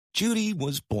Judy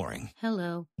was boring.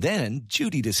 Hello. Then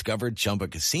Judy discovered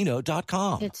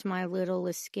ChumbaCasino.com. It's my little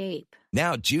escape.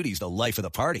 Now Judy's the life of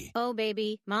the party. Oh,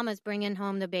 baby, mama's bringing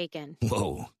home the bacon.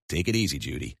 Whoa, take it easy,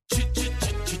 Judy.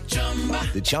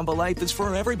 The Chumba life is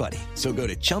for everybody. So go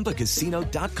to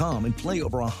ChumbaCasino.com and play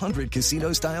over 100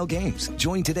 casino-style games.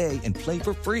 Join today and play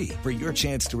for free for your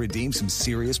chance to redeem some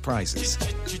serious prizes.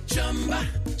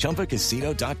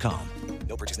 ChumbaCasino.com.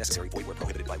 No purchase necessary. Void where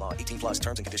prohibited by law. 18 plus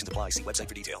terms and conditions apply. See website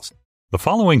for details. The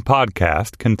following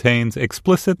podcast contains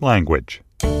explicit language.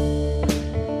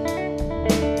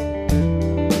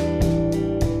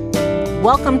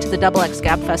 Welcome to the XX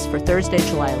Gabfest for Thursday,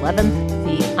 July 11th,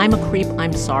 the I'm a Creep,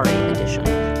 I'm Sorry edition.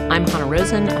 I'm Hannah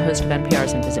Rosen, a host of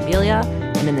NPR's Invisibilia,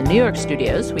 and in the New York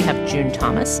studios, we have June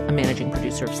Thomas, a managing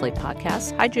producer of Slate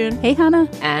Podcasts. Hi, June. Hey, Hannah.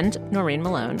 And Noreen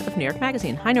Malone of New York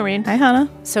Magazine. Hi, Noreen. Hi, Hannah.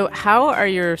 So how are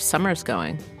your summers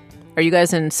going? Are you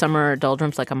guys in summer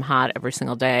doldrums, like I'm hot every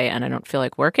single day and I don't feel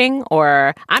like working?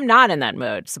 Or I'm not in that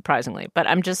mood, surprisingly, but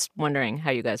I'm just wondering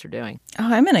how you guys are doing.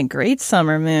 Oh, I'm in a great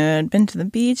summer mood. Been to the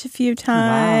beach a few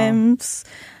times.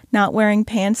 Wow. Not wearing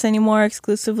pants anymore,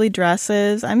 exclusively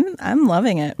dresses. I'm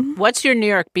loving it. What's your New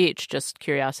York beach? Just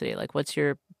curiosity. Like, what's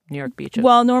your New York beach?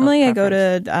 Well, normally I go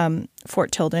to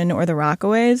Fort Tilden or the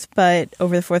Rockaways, but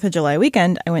over the 4th of July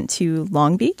weekend, I went to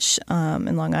Long Beach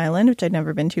in Long Island, which I'd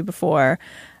never been to before.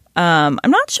 I'm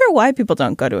not sure why people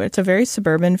don't go to it. It's a very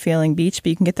suburban feeling beach, but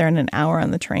you can get there in an hour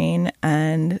on the train,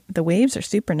 and the waves are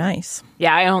super nice.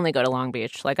 Yeah, I only go to Long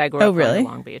Beach. Like, I grew up really? in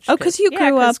Long Beach. Oh, because you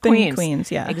grew up in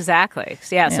Queens, yeah. Exactly.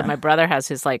 So my brother has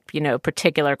his,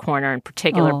 particular corner and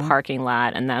particular parking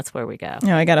lot, and that's where we go.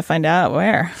 Oh, I got to find out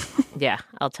where. Yeah,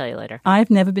 I'll tell you later. I've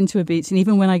never been to a beach, and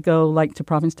even when I go, to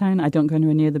Provincetown, I don't go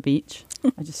anywhere near the beach.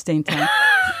 I just stay in town.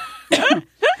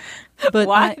 But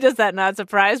why does that not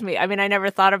surprise me? I mean, I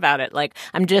never thought about it.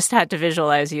 I'm just had to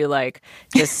visualize you,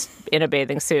 just in a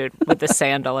bathing suit with the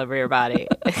sand all over your body.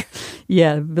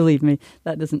 Yeah, believe me,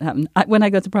 that doesn't happen. When I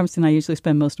go to Provincetown, I usually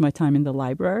spend most of my time in the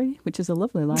library, which is a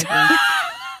lovely library.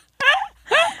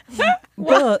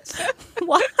 But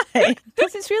why?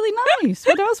 Because it's really nice.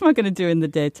 What else am I going to do in the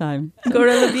daytime? Go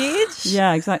to the beach?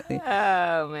 Yeah, exactly.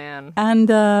 Oh, man. And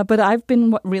but I've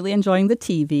been really enjoying the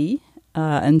TV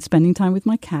and spending time with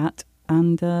my cat.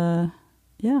 And,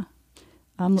 yeah.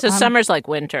 So summer's like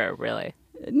winter, really?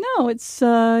 No, it's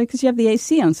because you have the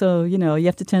AC on, so, you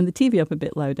have to turn the TV up a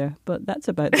bit louder. But that's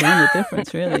about the only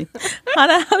difference, really.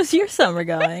 Hannah, how's your summer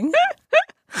going?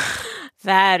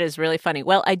 That is really funny.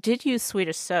 Well, I did use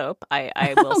Swedish soap.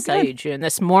 I will tell you, June.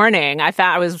 This morning,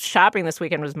 I was shopping this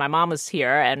weekend. My mom was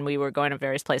here, and we were going to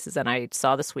various places, and I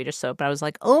saw the Swedish soap, and I was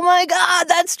like, "Oh my God,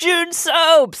 that's June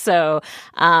soap!" So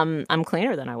I'm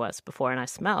cleaner than I was before, and I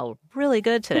smell really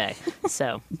good today.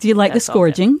 So, do you like the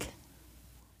scourging?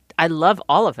 I love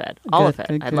all of it. All of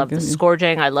it. I love the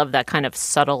scourging. I love that kind of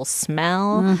subtle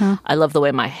smell. Mm-hmm. I love the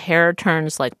way my hair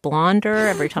turns blonder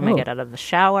every time I get out of the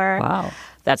shower. Wow.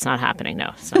 That's not happening. No,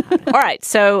 it's not happening. All right.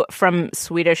 So from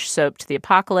Swedish soap to the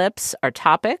apocalypse, our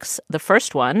topics. The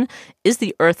first one, is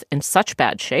the earth in such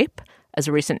bad shape, as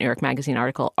a recent New York Magazine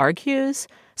article argues,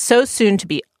 so soon to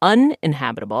be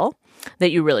uninhabitable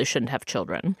that you really shouldn't have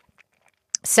children?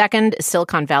 Second, is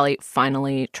Silicon Valley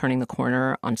finally turning the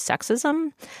corner on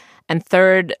sexism? And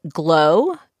third,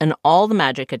 Glow and all the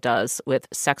magic it does with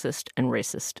sexist and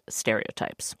racist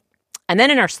stereotypes. And then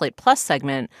in our Slate Plus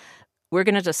segment, we're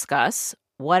going to discuss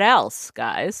what else,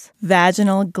 guys?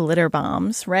 Vaginal glitter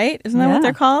bombs, right? Isn't that what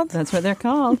they're called? That's what they're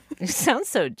called. It sounds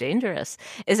so dangerous.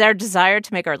 Is our desire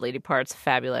to make our lady parts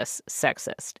fabulous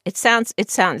sexist? It sounds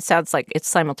like it's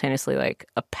simultaneously like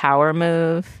a power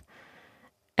move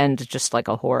and just like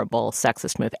a horrible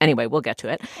sexist move. Anyway, we'll get to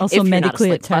it. Also medically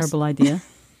a terrible idea.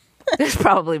 It's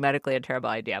probably medically a terrible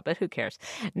idea, but who cares?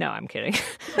 No, I'm kidding.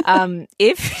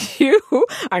 If you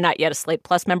are not yet a Slate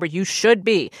Plus member, you should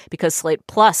be, because Slate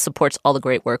Plus supports all the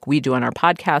great work we do on our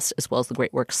podcast, as well as the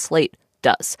great work Slate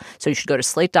does. So you should go to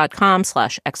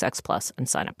slate.com/xxplus and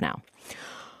sign up now.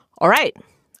 All right.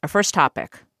 Our first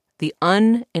topic, the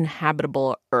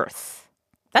uninhabitable Earth.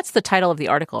 That's the title of the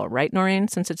article, right, Noreen,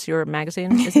 since it's your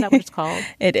magazine? Isn't that what it's called?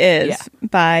 It is,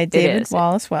 by David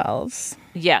Wallace Wells.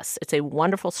 Yes, it's a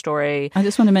wonderful story. I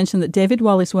just want to mention that David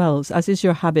Wallace Wells, as is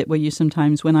your habit where you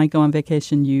sometimes, when I go on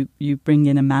vacation, you bring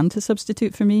in a man to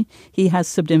substitute for me. He has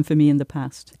subbed in for me in the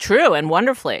past. True, and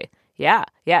wonderfully. Yeah.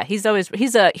 He's a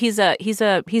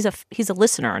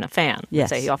listener and a fan. Yes.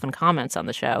 So he often comments on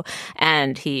the show,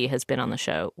 and he has been on the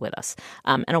show with us,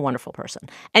 and a wonderful person.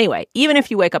 Anyway, even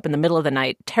if you wake up in the middle of the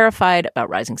night terrified about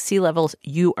rising sea levels,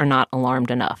 you are not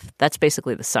alarmed enough. That's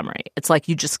basically the summary. It's like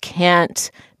you just can't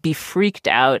be freaked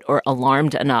out or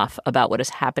alarmed enough about what is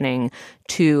happening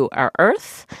to our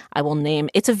Earth. I will name,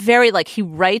 it's a very, like, he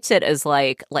writes it as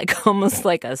like almost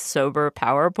like a sober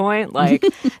PowerPoint, like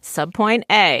subpoint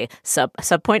A,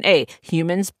 subpoint A,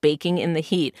 humans baking in the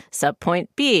heat, subpoint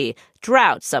B,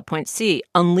 drought, subpoint C,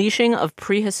 unleashing of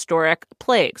prehistoric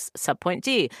plagues, subpoint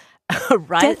D,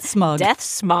 Death smog. Death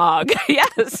smog.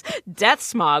 Yes. Death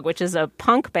smog, which is a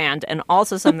punk band and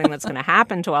also something that's going to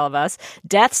happen to all of us.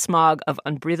 Death smog of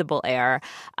unbreathable air.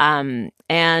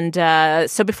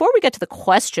 So before we get to the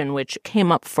question which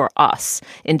came up for us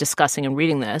in discussing and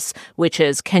reading this, which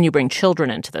is, can you bring children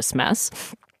into this mess?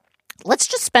 Let's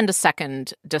just spend a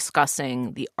second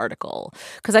discussing the article,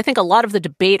 because I think a lot of the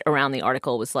debate around the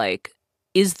article was like,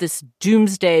 is this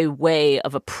doomsday way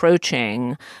of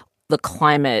approaching the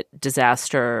climate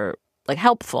disaster like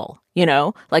helpful? You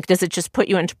know, like, does it just put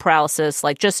you into paralysis?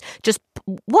 Like, just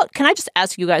what can I just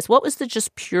ask you guys? What was the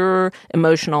just pure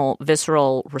emotional,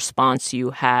 visceral response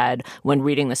you had when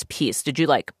reading this piece?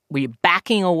 Were you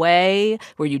backing away?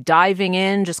 Were you diving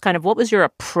in? Just kind of, what was your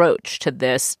approach to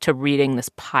this, to reading this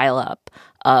pileup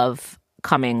of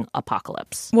coming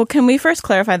apocalypse? Well, can we first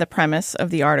clarify the premise of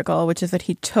the article, which is that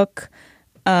he took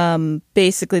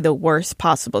basically the worst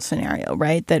possible scenario,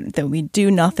 right? That we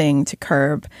do nothing to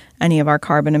curb any of our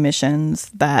carbon emissions,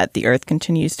 that the Earth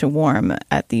continues to warm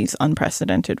at these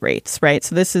unprecedented rates, right?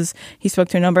 So he spoke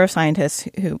to a number of scientists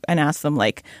and asked them,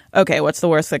 like, okay, what's the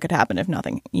worst that could happen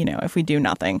if we do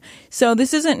nothing? So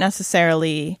this isn't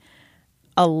necessarily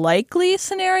a likely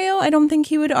scenario, I don't think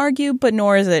he would argue, but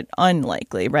nor is it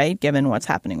unlikely, right? Given what's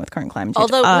happening with current climate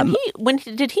change. Although,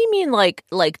 did he mean like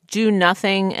do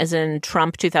nothing, as in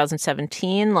Trump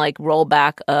 2017, like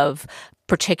rollback of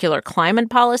particular climate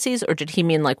policies, or did he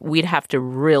mean like we'd have to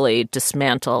really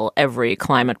dismantle every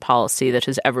climate policy that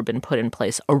has ever been put in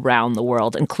place around the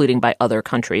world, including by other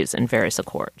countries in various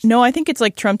accords? No, I think it's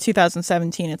like Trump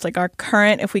 2017. It's like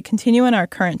if we continue in our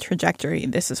current trajectory,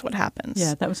 this is what happens.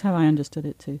 Yeah, that was how I understood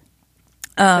it too.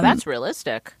 So that's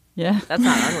realistic. Yeah, that's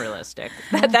not unrealistic.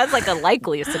 That's like a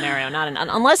likely scenario, not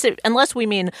unless we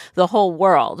mean the whole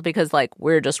world, because like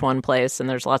we're just one place and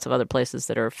there's lots of other places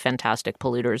that are fantastic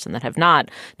polluters and that have not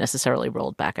necessarily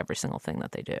rolled back every single thing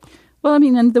that they do. Well, I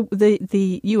mean, and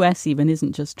the U.S. even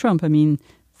isn't just Trump. I mean,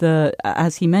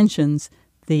 as he mentions,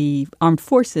 the armed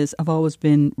forces have always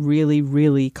been really,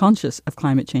 really conscious of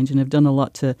climate change and have done a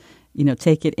lot to,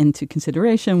 take it into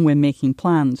consideration when making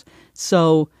plans.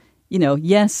 So,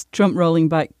 yes, Trump rolling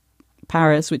back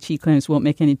Paris, which he claims won't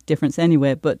make any difference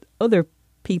anyway, but other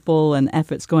people and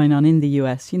efforts going on in the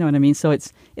US, you know what I mean? So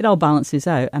it all balances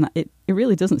out, and it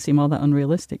really doesn't seem all that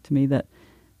unrealistic to me that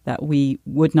we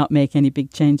would not make any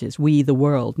big changes. We, the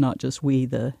world, not just we,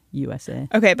 the USA.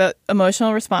 Okay, but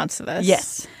emotional response to this.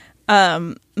 Yes.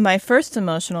 My first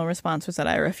emotional response was that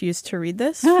I refused to read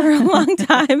this for a long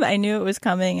time. I knew it was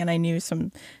coming, and I knew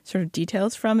some sort of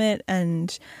details from it,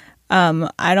 and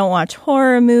I don't watch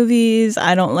horror movies.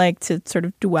 I don't like to sort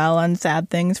of dwell on sad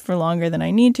things for longer than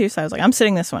I need to. So I was like, I'm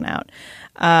sitting this one out.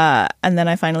 And then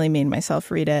I finally made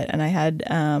myself read it. And I had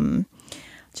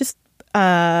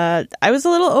I was a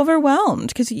little overwhelmed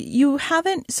because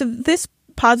so this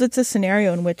posits a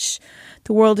scenario in which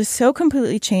the world is so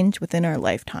completely changed within our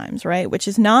lifetimes, right? Which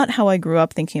is not how I grew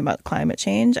up thinking about climate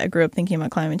change. I grew up thinking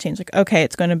about climate change like, okay,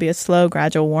 it's going to be a slow,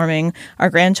 gradual warming. Our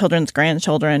grandchildren's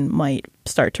grandchildren might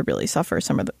start to really suffer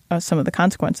some of the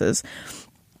consequences.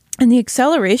 And the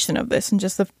acceleration of this in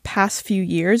just the past few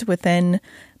years within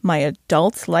my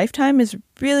adult lifetime is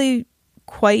really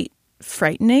quite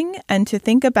frightening. And to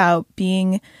think about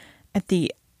being at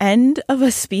the end of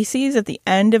a species, at the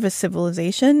end of a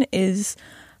civilization is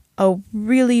a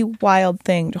really wild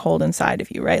thing to hold inside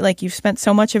of you, right? Like you've spent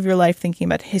so much of your life thinking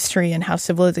about history and how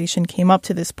civilization came up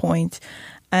to this point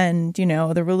and,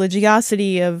 the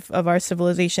religiosity of our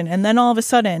civilization. And then all of a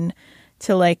sudden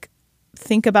to like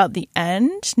think about the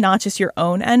end, not just your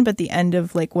own end, but the end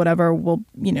of like whatever will,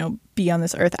 be on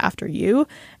this earth after you.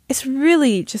 It's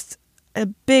really just a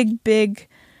big, big,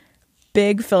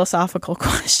 big philosophical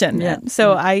question. Yeah.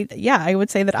 So I would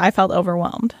say that I felt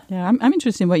overwhelmed. Yeah, I'm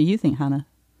interested in what you think, Hannah,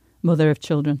 mother of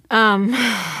children.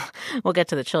 We'll get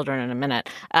to the children in a minute.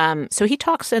 So he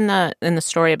talks in the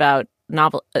story about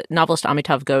novelist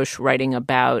Amitav Ghosh writing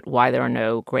about why there are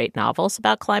no great novels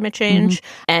about climate change.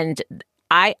 Mm-hmm. And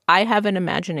I have an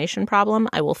imagination problem.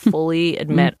 I will fully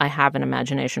admit I have an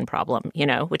imagination problem,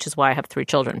 which is why I have 3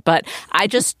 children. But I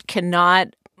just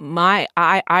cannot.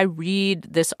 I read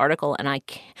this article and I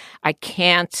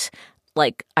can't.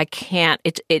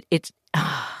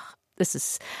 It's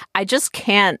I just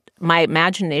can't, my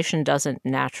imagination doesn't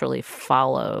naturally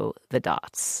follow the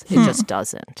dots. It just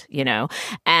doesn't,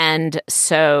 And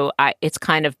so it's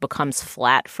kind of becomes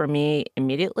flat for me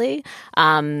immediately.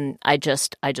 I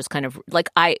just kind of,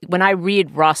 when I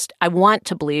read Ross, I want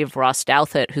to believe Ross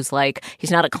Douthat, who's like,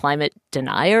 he's not a climate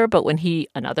denier, but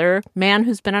another man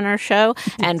who's been on our show,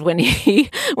 and when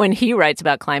he writes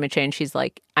about climate change, he's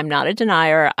like, I'm not a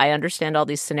denier. I understand all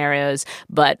these scenarios,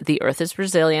 but the Earth is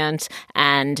resilient,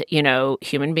 and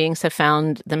human beings have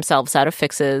found themselves out of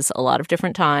fixes a lot of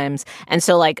different times, and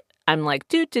so I'm like,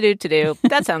 do.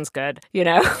 That sounds good,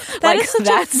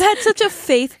 That's such a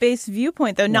faith-based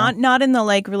viewpoint, though. Yeah. Not in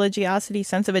the religiosity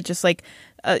sense of it, just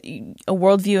a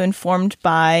worldview informed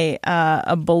by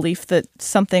a belief that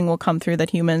something will come through,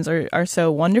 that humans are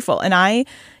so wonderful. And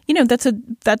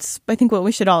that's I think what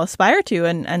we should all aspire to,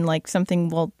 and something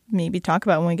we'll maybe talk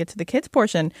about when we get to the kids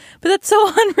portion. But that's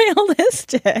so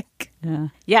unrealistic. Yeah.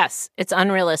 Yes, it's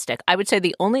unrealistic. I would say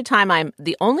the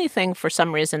only thing for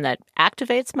some reason that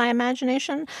activates my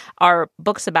imagination are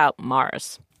books about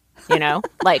Mars.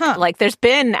 There's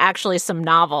been actually some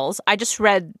novels. I just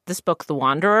read this book, The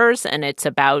Wanderers, and it's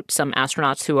about some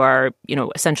astronauts who are,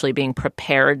 essentially being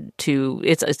prepared to,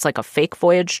 it's like a fake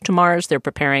voyage to Mars. They're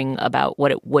preparing about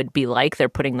what it would be like. They're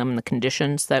putting them in the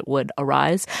conditions that would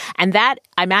arise. And that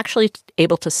I'm actually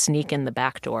able to sneak in the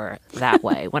back door that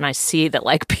way when I see that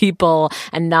people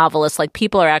and novelists,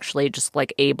 people are actually just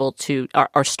able to,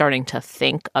 are starting to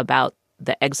think about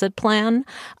the exit plan,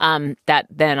 that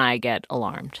then I get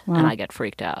alarmed and I get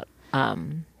freaked out.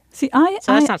 So that's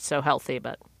not so healthy,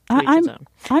 but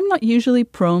I'm not usually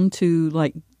prone to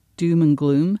doom and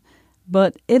gloom,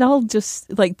 but it all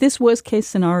just this worst case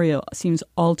scenario seems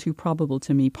all too probable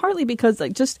to me, partly because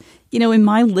in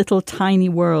my little tiny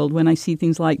world, when I see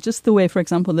things just the way, for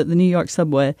example, that the New York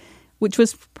subway, which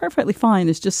was perfectly fine,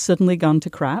 has just suddenly gone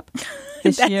to crap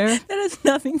this year. That has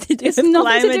nothing to do with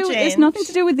climate change. It's nothing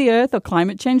to do with the Earth or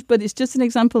climate change, but it's just an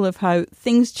example of how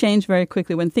things change very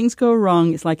quickly. When things go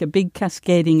wrong, it's like a big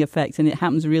cascading effect, and it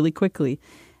happens really quickly.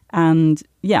 And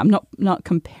I'm not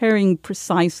comparing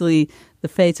precisely the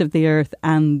fate of the Earth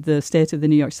and the state of the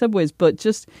New York subways, but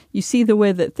just you see the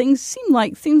way that things seem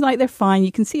like they're fine.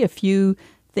 You can see a few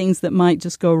things that might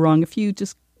just go wrong, a few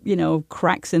just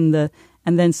cracks in the.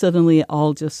 And then suddenly it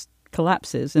all just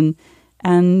collapses, and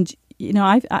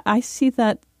I see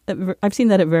that. I've seen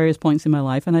that at various points in my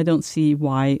life, and I don't see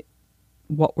why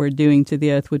what we're doing to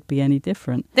the Earth would be any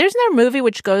different. There's no movie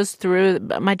which goes through.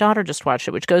 My daughter just watched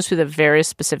it, which goes through the various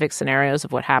specific scenarios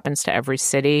of what happens to every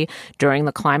city during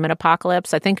the climate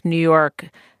apocalypse. I think New York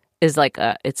is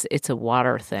it's a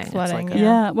water thing. Flooding,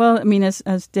 Well, I mean, as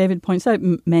David points out,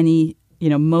 many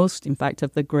most in fact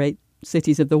of the great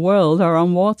cities of the world are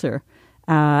on water.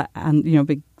 And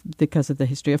because of the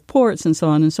history of ports and so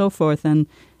on and so forth, and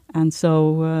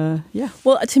so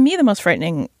Well, to me, the most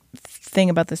frightening thing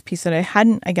about this piece that I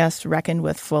hadn't, I guess, reckoned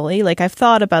with fully, I've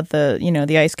thought about the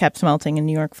ice caps melting and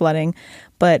New York flooding,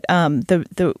 but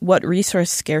the what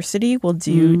resource scarcity will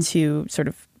do to sort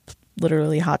of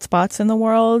literally hotspots in the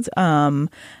world,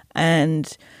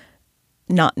 and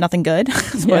nothing good.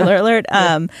 Spoiler alert.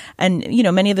 And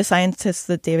many of the scientists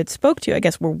that David spoke to, I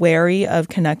guess, were wary of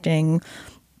connecting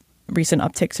recent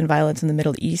upticks in violence in the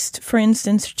Middle East, for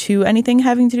instance, to anything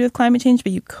having to do with climate change.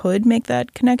 But you could make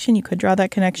that connection. You could draw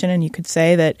that connection, and you could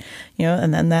say that,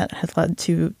 and then that has led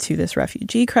to this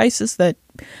refugee crisis that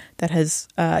has,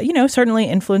 certainly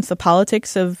influenced the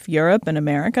politics of Europe and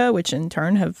America, which in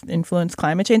turn have influenced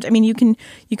climate change. I mean, you can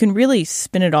really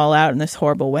spin it all out in this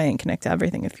horrible way and connect to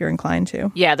everything if you're inclined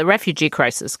to. Yeah, the refugee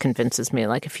crisis convinces me.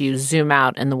 If you zoom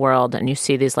out in the world and you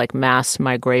see these mass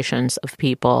migrations of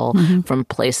people from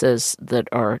places that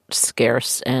are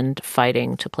scarce and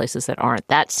fighting to places that aren't,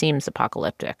 that seems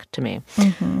apocalyptic to me.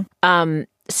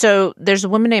 So there's a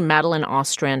woman named Madeline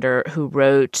Ostrander who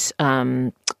wrote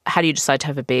How Do You Decide to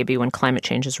Have a Baby When Climate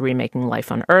Change is Remaking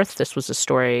Life on Earth? This was a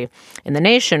story in The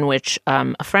Nation, which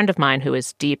a friend of mine who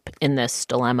is deep in this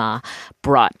dilemma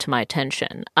brought to my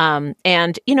attention. And,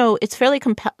 it's fairly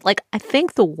I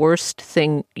think the worst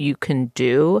thing you can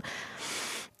do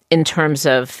in terms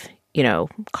of,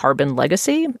 carbon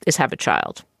legacy is have a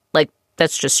child.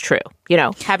 That's just true.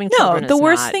 Having children is the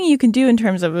worst thing you can do in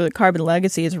terms of a carbon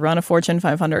legacy is run a Fortune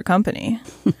 500 company,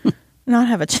 not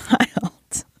have a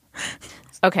child.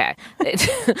 Okay.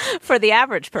 For the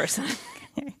average person.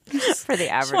 for the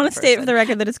average I just want to person. state for the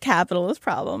record that it's capitalism's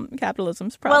problem.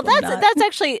 Well, that's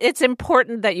actually, it's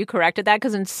important that you corrected that,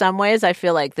 because in some ways I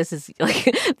feel like this is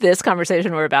like this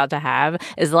conversation we're about to have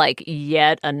is like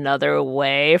yet another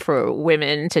way for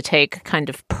women to take kind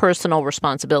of personal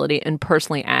responsibility and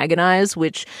personally agonize,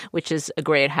 which is a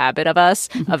great habit of us,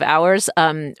 of ours,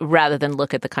 rather than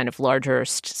look at the kind of larger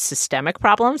systemic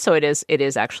problem. So it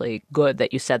is actually good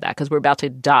that you said that, because we're about to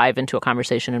dive into a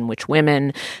conversation in which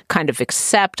women kind of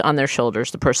accept on their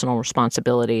shoulders the personal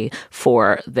responsibility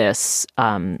for this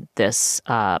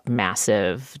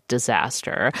massive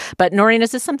disaster. But Noreen,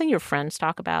 is this something your friends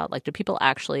talk about? Like, do people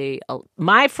actually?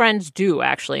 My friends do,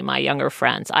 actually. My younger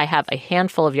friends. I have a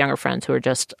handful of younger friends who are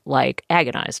just like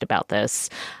agonized about this.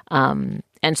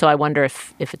 And so I wonder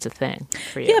if it's a thing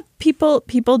for you. Yeah,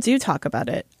 people do talk about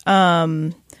it.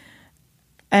 And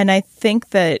I think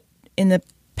that in the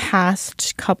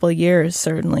past couple of years,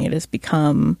 certainly it has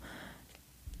become,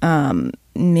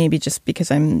 maybe just because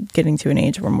I'm getting to an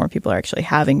age where more people are actually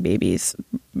having babies,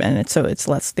 and it's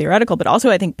less theoretical, but also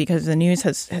I think because the news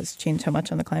has changed so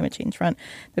much on the climate change front,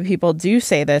 that people do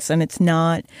say this, and it's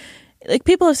not like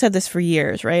people have said this for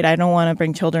years, right? I don't want to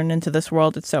bring children into this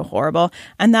world. It's so horrible.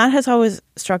 And that has always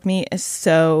struck me as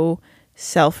so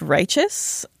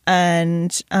self-righteous and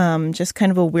just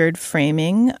kind of a weird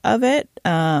framing of it,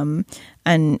 and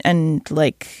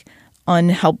like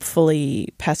unhelpfully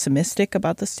pessimistic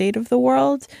about the state of the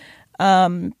world.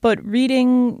 But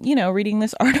reading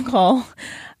this article,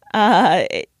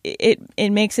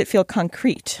 it makes it feel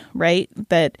concrete, right?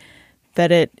 That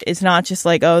it is not just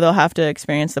like, oh, they'll have to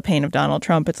experience the pain of Donald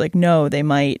Trump. It's like, no, they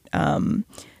might,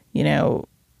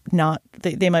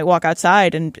 they might walk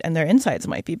outside and their insides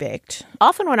might be baked.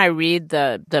 Often when I read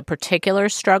the particular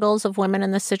struggles of women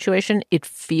in this situation, it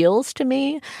feels to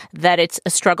me that it's a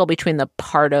struggle between the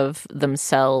part of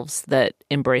themselves that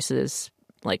embraces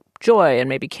like joy and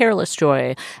maybe careless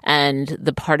joy, and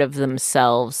the part of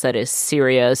themselves that is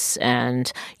serious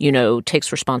and,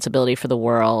 takes responsibility for the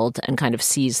world and kind of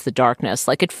sees the darkness.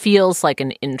 Like, it feels like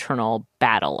an internal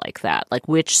battle like that. Like,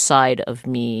 which side of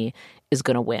me is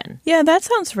going to win? Yeah, that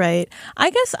sounds right. I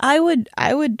guess I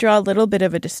would draw a little bit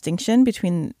of a distinction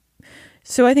between.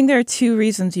 So I think there are two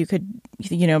reasons you could,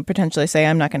 potentially say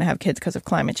I'm not going to have kids because of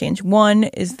climate change. One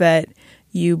is that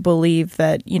you believe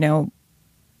that,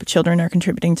 children are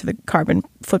contributing to the carbon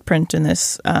footprint in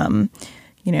this,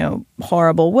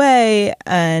 horrible way,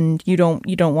 and you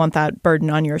don't want that burden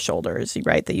on your shoulders,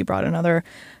 right? That you brought another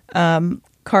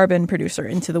carbon producer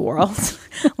into the world,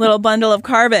 little bundle of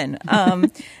carbon.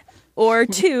 Or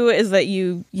two is that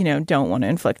you don't want to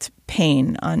inflict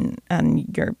pain on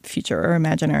your future or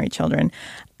imaginary children.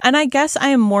 And I guess I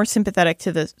am more sympathetic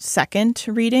to the second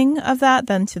reading of that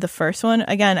than to the first one.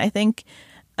 Again, I think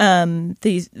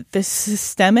the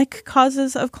systemic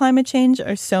causes of climate change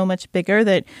are so much bigger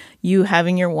that you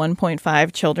having your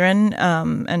 1.5 children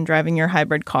and driving your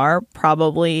hybrid car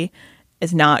probably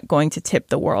is not going to tip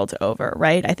the world over,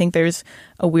 right? I think there's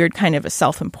a weird kind of a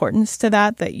self-importance to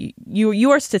that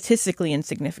you are statistically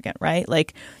insignificant, right?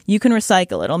 Like, you can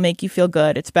recycle, it'll make you feel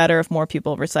good. It's better if more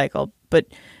people recycle, but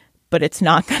it's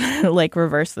not going to like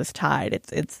reverse this tide.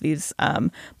 It's these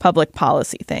public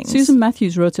policy things. Susan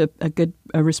Matthews wrote a good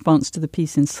response to the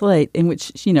piece in Slate, in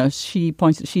which she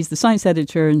points. She's the science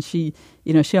editor, and she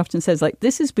often says, like,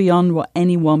 this is beyond what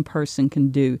any one person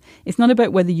can do. It's not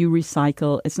about whether you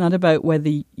recycle. It's not about whether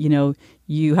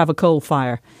you have a coal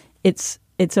fire. It's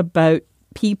about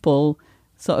people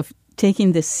sort of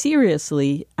taking this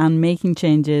seriously and making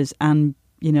changes, and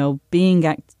being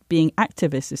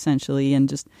activists essentially, and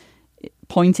just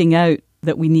pointing out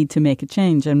that we need to make a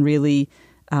change and really,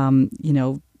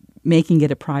 making it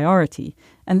a priority.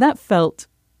 And that felt,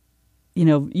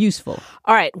 useful.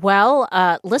 All right. Well,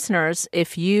 listeners,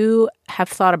 if you have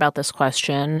thought about this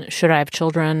question, should I have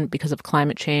children because of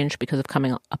climate change, because of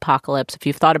coming apocalypse? If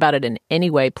you've thought about it in any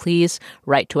way, please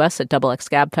write to us at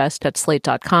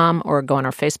XXGabfest@slate.com, or go on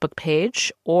our Facebook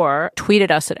page, or tweet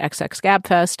at us at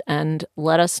XXGabfest and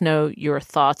let us know your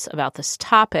thoughts about this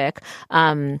topic.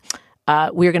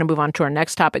 We're going to move on to our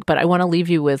next topic, but I want to leave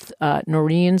you with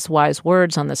Noreen's wise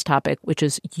words on this topic, which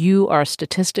is, you are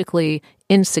statistically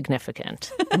insignificant,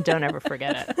 and don't ever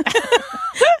forget it.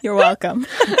 You're welcome.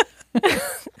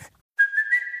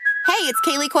 Hey, it's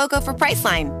Kaylee Cuoco for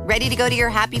Priceline. Ready to go to your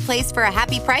happy place for a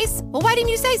happy price? Well, why didn't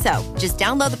you say so? Just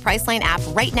download the Priceline app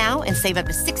right now and save up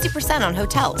to 60% on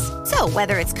hotels. So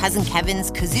whether it's Cousin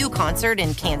Kevin's Kazoo Concert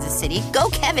in Kansas City, go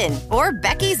Kevin, or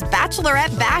Becky's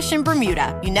Bachelorette Bash in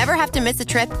Bermuda, you never have to miss a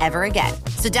trip ever again.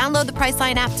 So download the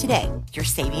Priceline app today. Your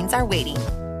savings are waiting.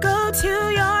 Go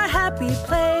to your happy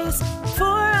place for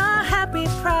a happy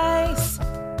price.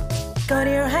 Go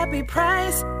to your happy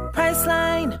price,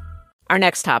 Priceline. Our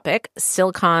next topic,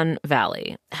 Silicon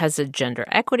Valley, has a gender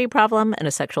equity problem and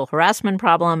a sexual harassment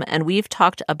problem, and we've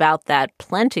talked about that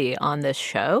plenty on this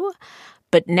show.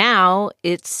 But now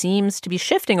it seems to be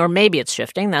shifting, or maybe it's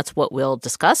shifting. That's what we'll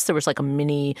discuss. There was like a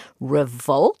mini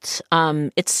revolt.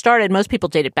 It started, most people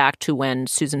date it back to when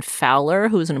Susan Fowler,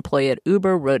 who was an employee at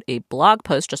Uber, wrote a blog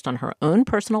post just on her own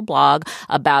personal blog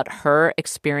about her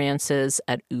experiences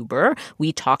at Uber.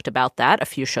 We talked about that a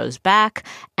few shows back,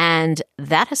 and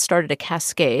that has started a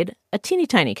cascade, a teeny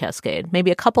tiny cascade,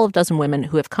 maybe a couple of dozen women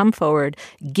who have come forward,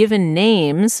 given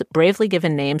names, bravely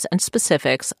given names and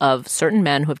specifics of certain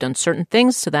men who have done certain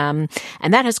things to them.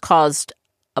 And that has caused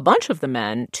a bunch of the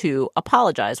men to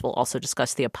apologize. We'll also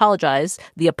discuss the apologies.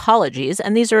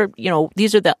 And these are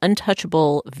the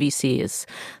untouchable VCs,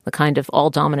 the kind of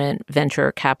all-dominant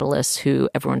venture capitalists who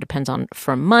everyone depends on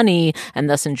for money and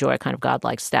thus enjoy a kind of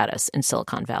godlike status in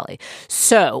Silicon Valley.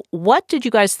 So what did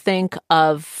you guys think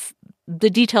of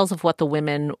the details of what the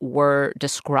women were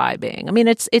describing? I mean,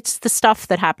 it's the stuff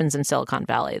that happens in Silicon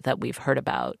Valley that we've heard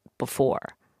about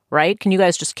before, right? Can you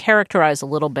guys just characterize a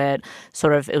little bit?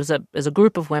 Sort of, it was a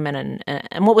group of women,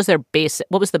 and what was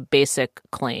the basic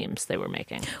claims they were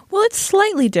making? Well, it's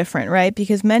slightly different, right?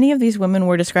 Because many of these women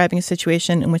were describing a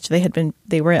situation in which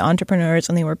they were entrepreneurs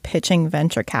and they were pitching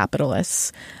venture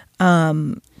capitalists.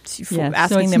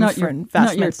 Asking them for investments.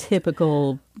 Not your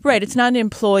typical... Right, it's not an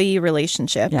employee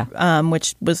relationship, yeah.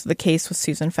 Which was the case with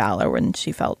Susan Fowler when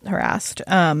she felt harassed.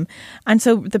 And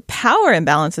so the power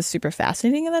imbalance is super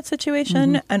fascinating in that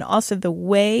situation. Mm-hmm. And also the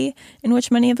way in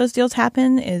which many of those deals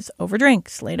happen is over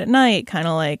drinks, late at night, kind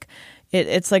of like...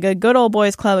 It's like a good old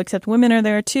boys club, except women are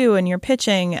there too, and you're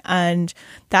pitching, and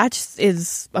that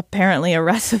is apparently a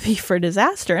recipe for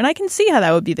disaster. And I can see how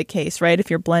that would be the case, right? If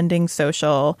you're blending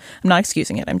social, I'm not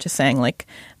excusing it. I'm just saying, like,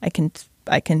 I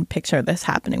can picture this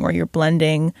happening where you're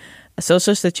blending a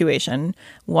social situation.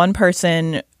 One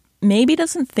person maybe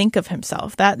doesn't think of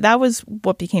himself. That was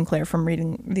what became clear from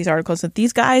reading these articles, that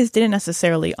these guys didn't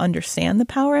necessarily understand the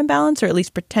power imbalance, or at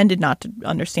least pretended not to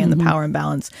understand the power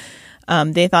imbalance.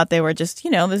 They thought they were just,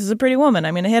 this is a pretty woman,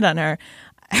 I'm going to hit on her.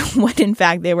 When in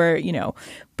fact they were,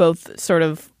 both sort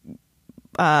of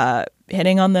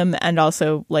hitting on them and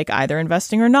also like either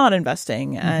investing or not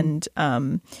investing. Mm-hmm.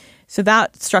 And so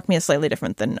that struck me as slightly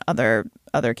different than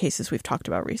other cases we've talked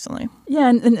about recently. Yeah,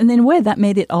 and in a way that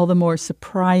made it all the more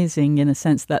surprising in a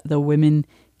sense that the women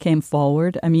came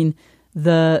forward. I mean,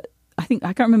 I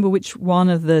can't remember which one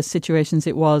of the situations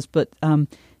it was, but,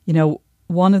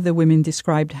 one of the women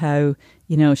described how,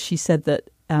 she said that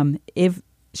if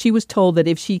she was told that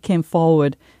if she came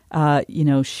forward,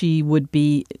 she would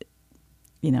be,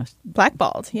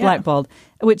 blackballed. Yeah. Blackballed,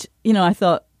 which, I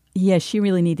thought, yeah, she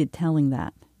really needed telling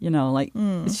that.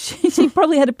 She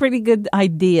probably had a pretty good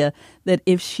idea that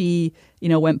if she,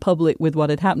 went public with what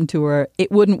had happened to her, it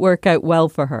wouldn't work out well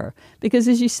for her. Because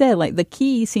as you said, like the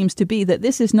key seems to be that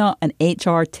this is not an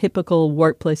HR typical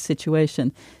workplace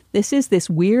situation. This is this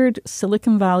weird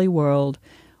Silicon Valley world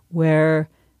where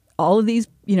all of these,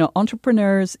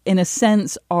 entrepreneurs, in a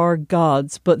sense, are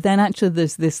gods. But then actually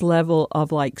there's this level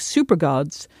of like super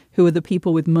gods who are the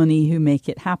people with money who make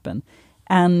it happen.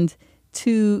 And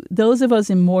to those of us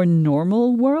in more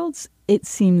normal worlds, it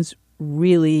seems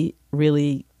really,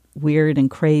 really weird and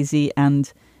crazy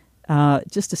and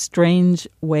just a strange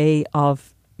way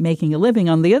of making a living.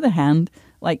 On the other hand,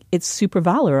 like it's super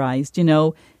valorized,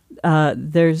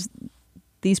 there's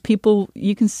these people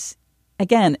you can,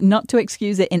 again, not to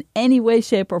excuse it in any way,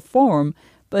 shape or form,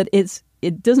 but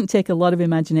it doesn't take a lot of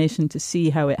imagination to see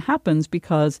how it happens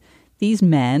because these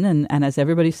men, and as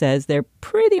everybody says, they're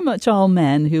pretty much all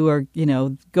men who are,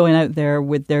 going out there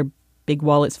with their big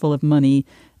wallets full of money,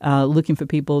 looking for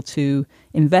people to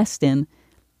invest in.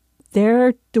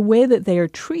 The way that they are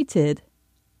treated,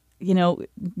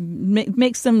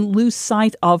 makes them lose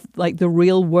sight of like the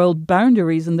real world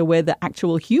boundaries and the way that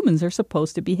actual humans are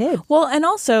supposed to behave. Well, and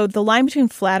also the line between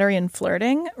flattery and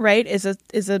flirting, right, is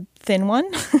a thin one,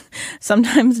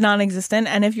 sometimes non-existent.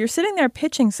 And if you're sitting there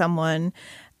pitching someone,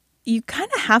 you kind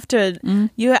of have to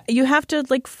you have to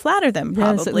like flatter them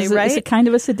probably, right? It's a kind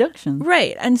of a seduction.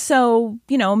 Right. And so,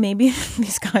 maybe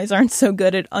these guys aren't so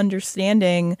good at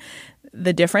understanding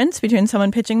the difference between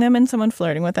someone pitching them and someone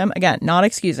flirting with them. Again, not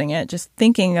excusing it, just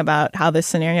thinking about how this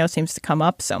scenario seems to come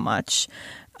up so much.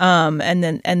 And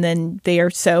then they are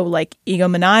so like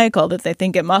egomaniacal that they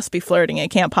think it must be flirting. It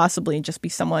can't possibly just be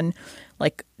someone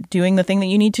like doing the thing that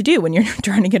you need to do when you're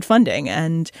trying to get funding.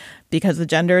 And because the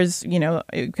gender is,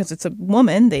 because it's a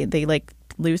woman, they like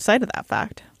lose sight of that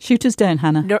fact. Shoot us down,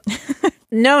 Hannah.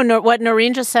 No, what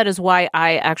Noreen just said is why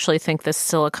I actually think the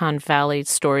Silicon Valley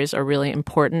stories are really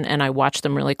important, and I watch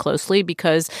them really closely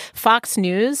because Fox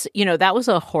News, that was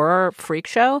a horror freak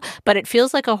show, but it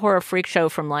feels like a horror freak show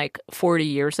from like 40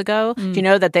 years ago. Do you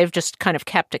know that they've just kind of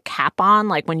kept a cap on?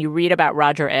 Like when you read about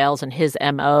Roger Ailes and his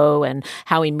MO and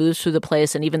how he moves through the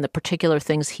place and even the particular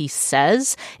things he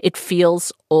says, it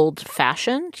feels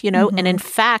old-fashioned, And in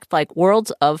fact, like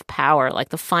worlds of power, like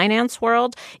the finance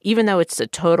world, even though it's a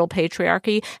total patriarchy,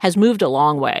 has moved a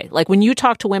long way. Like when you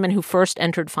talk to women who first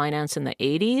entered finance in the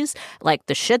 80s, like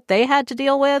the shit they had to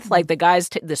deal with, like the guys,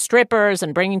 the strippers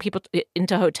and bringing people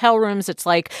into hotel rooms, it's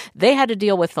like they had to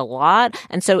deal with a lot.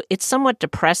 And so it's somewhat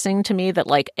depressing to me that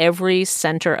like every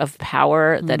center of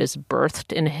power that is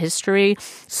birthed in history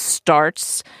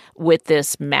starts with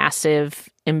this massive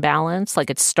imbalance. Like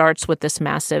it starts with this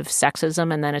massive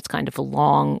sexism and then it's kind of a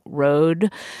long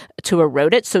road to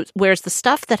erode it. So whereas the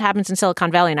stuff that happens in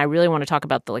Silicon Valley, and I really want to talk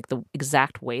about the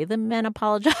exact way the men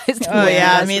apologized. Oh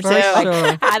yeah, me too.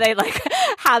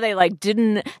 How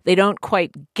they don't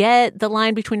quite get the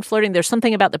line between flirting. There's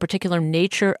something about the particular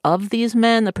nature of these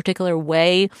men, the particular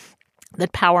way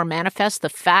that power manifests, the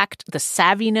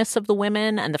savviness of the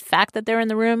women and the fact that they're in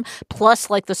the room, plus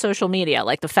like the social media,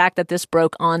 like the fact that this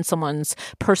broke on someone's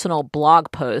personal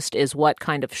blog post is what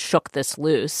kind of shook this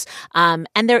loose. And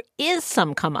there is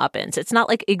some comeuppance. It's not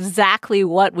like exactly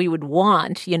what we would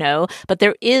want, but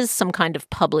there is some kind of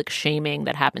public shaming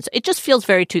that happens. It just feels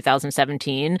very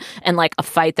 2017 and like a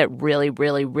fight that really,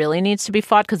 really, really needs to be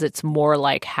fought because it's more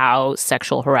like how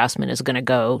sexual harassment is going to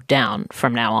go down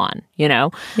from now on,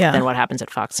 than what happens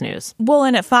at Fox News. Well,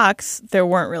 and at Fox, there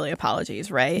weren't really apologies,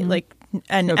 right? Like,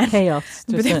 and payoffs.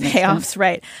 Payoffs,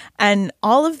 right? And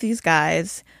all of these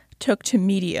guys took to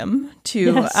Medium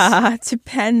to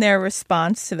pen their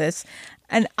response to this,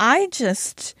 and I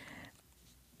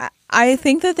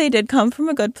think that they did come from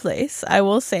a good place. I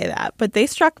will say that, but they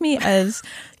struck me as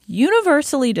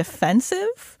universally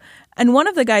defensive. And one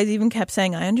of the guys even kept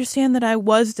saying, I understand that I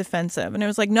was defensive. And it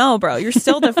was like, no, bro, you're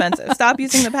still defensive. Stop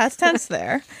using the past tense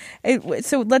there.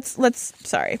 So let's,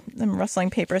 sorry, I'm rustling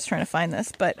papers trying to find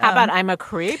this. But how about I'm a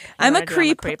creep? I'm a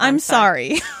creep. I'm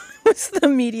sorry. What's the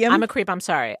medium? I'm a creep. I'm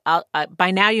sorry.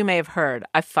 By now you may have heard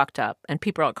I fucked up and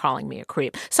people are calling me a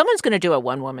creep. Someone's going to do a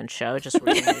one-woman show just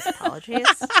reading these apologies.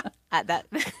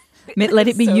 Let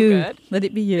it be so you. Good. Let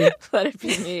it be you. Let it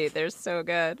be me. They're so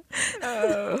good.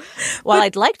 Oh. Well,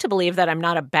 I'd like to believe that I'm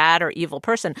not a bad or evil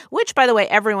person, which, by the way,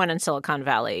 everyone in Silicon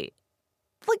Valley,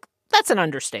 that's an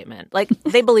understatement. Like,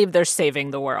 they believe they're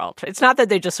saving the world. It's not that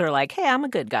they just are like, hey, I'm a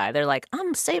good guy. They're like,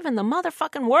 I'm saving the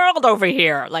motherfucking world over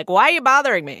here. Like, why are you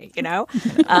bothering me?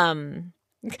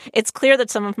 It's clear that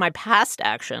some of my past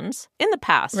actions, in the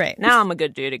past, right now I'm a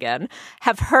good dude again,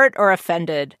 have hurt or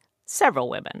offended several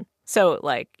women. So,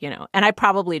 and I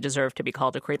probably deserve to be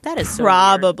called a creep. That is so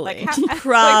probably.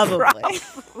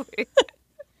 Probably.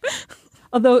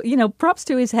 Although, props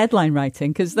to his headline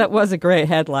writing, because that was a great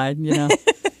headline,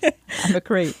 I'm a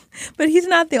creep. But he's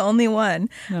not the only one.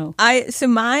 No. So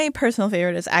my personal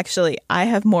favorite is actually I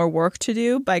Have More Work to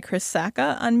Do by Chris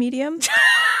Sacca on Medium.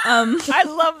 I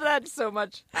love that so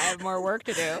much. I have more work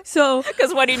to do. So,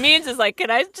 because what he means is like,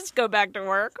 can I just go back to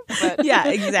work? But, yeah,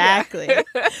 exactly.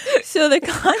 Yeah. So the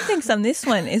context on this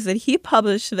one is that he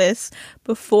published this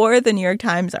before the New York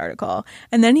Times article,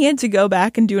 and then he had to go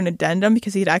back and do an addendum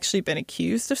because he'd actually been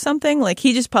accused of something. Like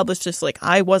he just published just like,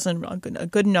 I wasn't a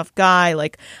good enough guy.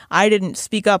 Like I didn't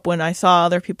speak up when I saw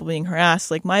other people being harassed.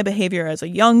 Like my behavior as a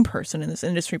young person in this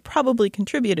industry probably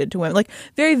contributed to women. Like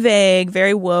very vague,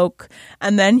 very woke.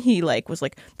 And then he was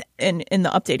like, in the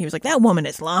update, he was like, that woman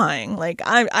is lying. Like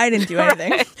I didn't do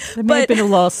anything. Right. There may have been a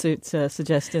lawsuit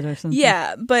suggested or something.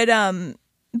 Yeah, but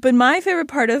my favorite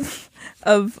part of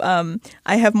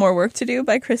I Have More Work to Do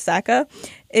by Chris Sacca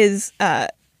is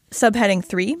subheading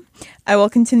 3. I will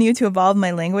continue to evolve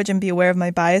my language and be aware of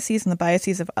my biases and the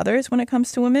biases of others when it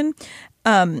comes to women.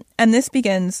 And this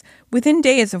begins, within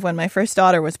days of when my first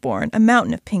daughter was born, a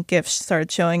mountain of pink gifts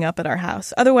started showing up at our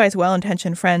house. Otherwise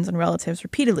well-intentioned friends and relatives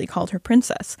repeatedly called her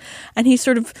princess. And he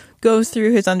sort of goes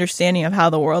through his understanding of how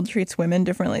the world treats women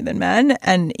differently than men.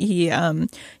 And he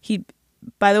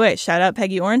by the way, shout out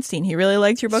Peggy Orenstein. He really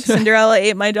liked your book, Cinderella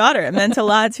Ate My Daughter. It meant a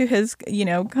lot to his,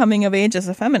 coming of age as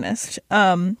a feminist.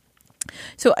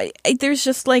 So there's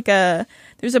just there's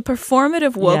a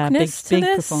performative wokeness to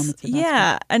this.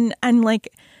 Yeah. And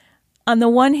like on the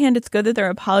one hand, it's good that they're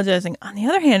apologizing. On the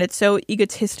other hand, it's so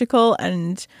egotistical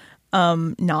and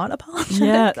not apologetic.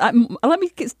 Yeah. Let me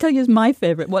tell you my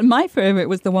favorite. My favorite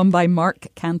was the one by Mark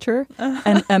Cantor.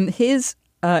 And his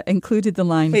included the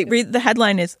line. Wait, read the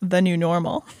headline is The New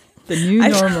Normal. The new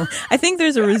normal. I think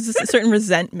there's a certain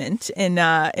resentment in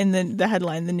the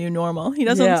headline, "The New Normal." He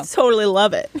doesn't totally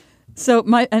love it. So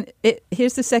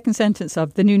here's the second sentence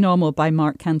of "The New Normal" by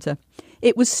Mark Cantor.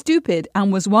 It was stupid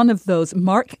and was one of those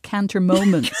Mark Cantor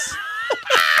moments.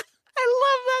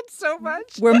 So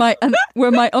much. Where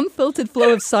my unfiltered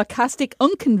flow of sarcastic,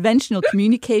 unconventional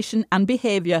communication and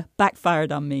behavior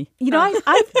backfired on me. You know, I'm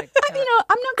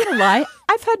not going to lie.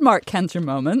 I've had Mark Cantor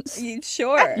moments.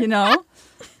 Sure. You know,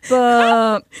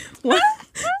 but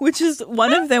which is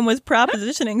one of them was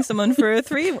propositioning someone for a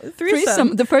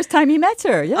threesome. The first time he met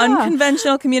her. Yeah.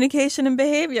 Unconventional communication and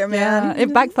behavior, man. Yeah, it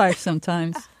backfires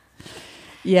sometimes.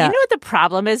 Yeah. You know what the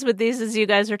problem is with these as you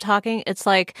guys are talking? It's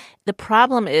like the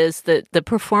problem is that the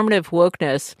performative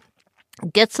wokeness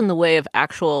gets in the way of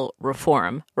actual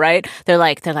reform, right? They're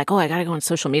like, oh, I got to go on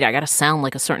social media. I got to sound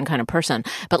like a certain kind of person.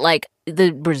 But like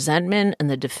the resentment and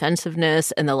the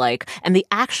defensiveness and the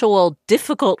actual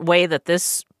difficult way that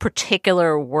this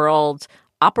particular world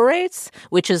operates,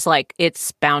 which is like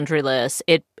it's boundaryless.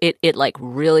 It like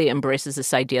really embraces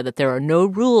this idea that there are no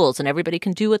rules and everybody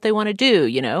can do what they want to do,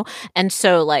 you know? And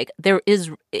so like it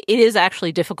is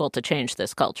actually difficult to change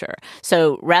this culture.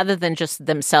 So rather than just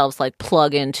themselves like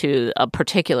plug into a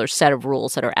particular set of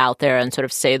rules that are out there and sort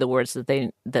of say the words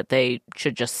that they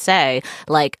should just say,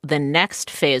 like the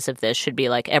next phase of this should be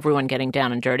like everyone getting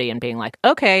down and dirty and being like,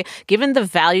 okay, given the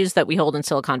values that we hold in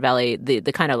Silicon Valley, the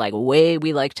kind of like way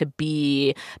we like to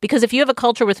be, because if you have a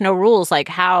culture with no rules, like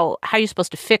how are you supposed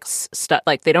to fix stuff?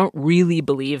 Like they don't really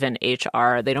believe in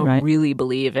HR. They don't really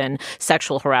believe in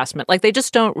sexual harassment. Like they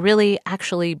just don't really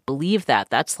actually believe that.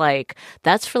 That's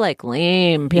for like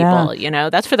lame people, you know,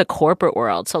 that's for the corporate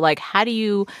world. So like, how do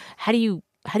you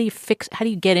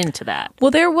get into that?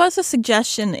 Well, there was a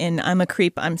suggestion in "I'm a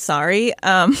Creep, I'm Sorry"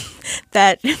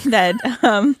 that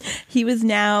he was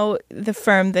now, the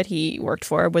firm that he worked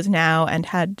for was now and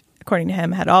had, according to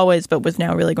him, had always, but was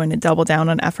now really going to double down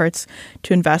on efforts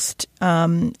to invest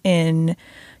in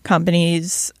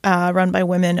companies run by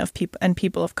women and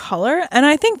people of color. And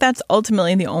I think that's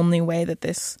ultimately the only way that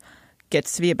this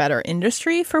gets to be a better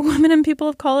industry for women and people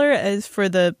of color, is for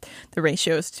the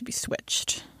ratios to be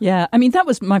switched. Yeah, I mean, that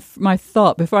was my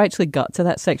thought before I actually got to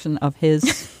that section of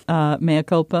his mea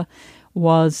culpa,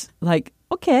 was like,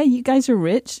 okay, you guys are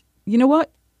rich. You know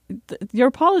what? Your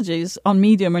apologies on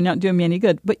Medium are not doing me any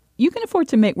good, but you can afford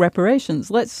to make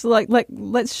reparations. Let's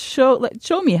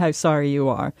show me how sorry you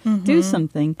are. Mm-hmm. Do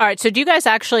something. All right. So, do you guys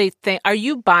actually think? Are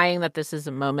you buying that this is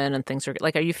a moment and things are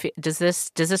like? Does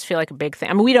this feel like a big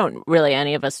thing? I mean, we don't really,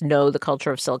 any of us know the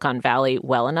culture of Silicon Valley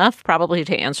well enough, probably,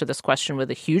 to answer this question with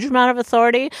a huge amount of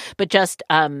authority. But just,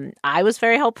 I was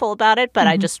very hopeful about it. But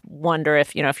I just wonder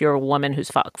if you're a woman who's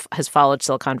has followed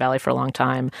Silicon Valley for a long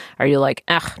time, are you like,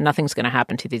 nothing's going to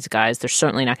happen to these guys? There's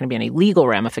certainly not going to be any legal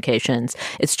ramifications.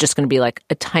 It's just going to be like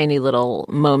a tiny little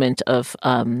moment of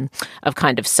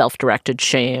kind of self-directed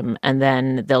shame, and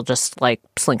then they'll just like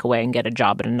slink away and get a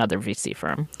job at another VC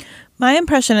firm. My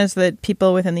impression is that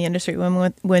people within the industry,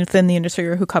 women within the industry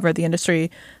or who cover the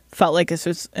industry, felt like this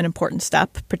was an important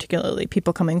step, particularly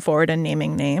people coming forward and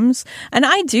naming names. And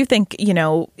I do think,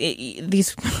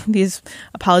 these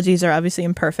apologies are obviously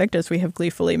imperfect, as we have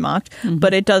gleefully mocked,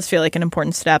 but it does feel like an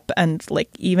important step, and like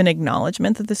even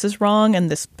acknowledgement that this is wrong, and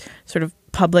this sort of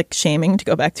public shaming, to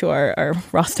go back to our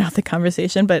Ross Douthat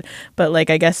conversation. But like,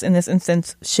 I guess in this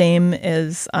instance, shame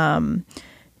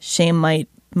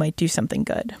might do something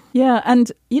good. Yeah.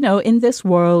 And, in this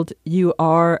world, you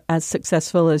are as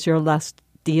successful as your last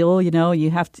deal.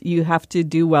 You have to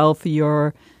do well for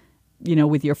your,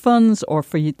 with your funds or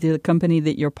for the company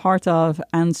that you're part of.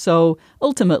 And so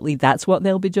ultimately that's what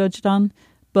they'll be judged on.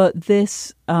 But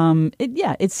this,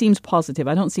 it seems positive.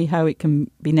 I don't see how it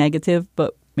can be negative,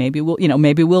 but maybe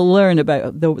we'll learn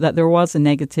about that there was a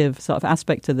negative sort of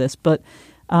aspect to this. But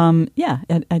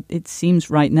it seems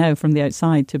right now from the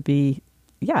outside to be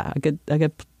a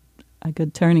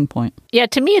good turning point. Yeah,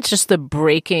 to me, it's just the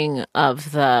breaking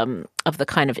of the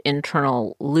kind of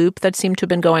internal loop that seemed to have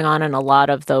been going on in a lot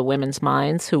of the women's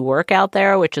minds who work out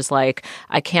there, which is like,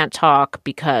 I can't talk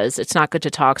because it's not good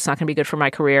to talk. It's not going to be good for my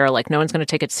career. Like, no one's going to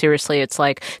take it seriously. It's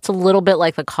like, it's a little bit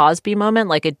like the Cosby moment.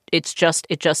 Like it's just,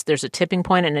 there's a tipping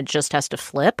point and it just has to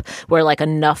flip where like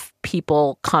enough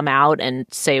people come out and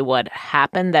say what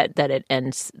happened that it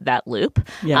ends that loop.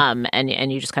 Yeah.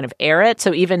 And you just kind of air it.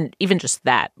 So even just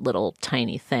that little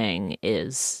tiny thing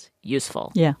is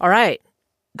useful. Yeah. All right.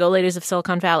 Go, ladies of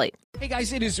Silicon Valley. Hey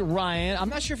guys, it is Ryan. I'm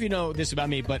not sure if you know this about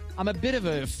me, but I'm a bit of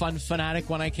a fun fanatic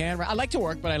when I can. I like to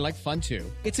work, but I like fun too.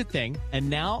 It's a thing. And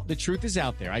now the truth is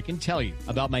out there. I can tell you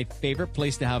about my favorite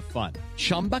place to have fun.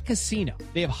 Chumba Casino.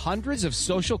 They have hundreds of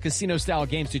social casino style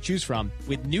games to choose from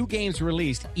with new games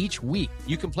released each week.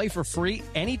 You can play for free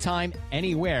anytime,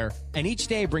 anywhere. And each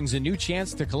day brings a new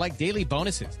chance to collect daily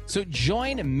bonuses. So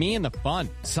join me in the fun.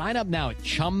 Sign up now at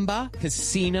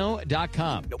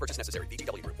ChumbaCasino.com. No purchase necessary.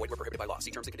 VGW Group. Void where prohibited by law.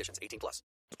 See terms and conditions. 18+.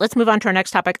 Let's move on to our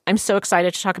next topic. I'm so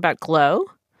excited to talk about Glow.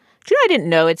 Do you know I didn't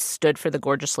know it stood for the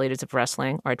Gorgeous Ladies of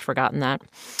Wrestling, or I'd forgotten that.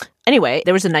 Anyway,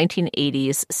 there was a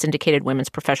 1980s syndicated women's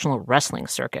professional wrestling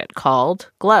circuit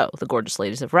called Glow, the Gorgeous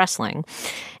Ladies of Wrestling.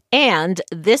 And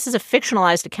this is a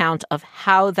fictionalized account of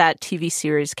how that TV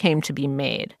series came to be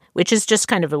made, which is just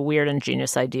kind of a weird and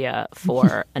genius idea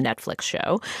for a Netflix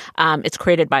show. It's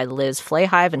created by Liz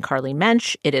Flahive and Carly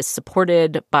Mensch. It is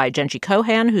supported by Genji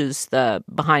Kohan, who's the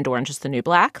behind Orange is the New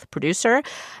Black, the producer.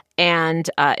 And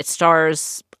it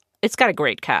stars... It's got a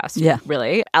great cast,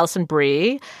 really. Alison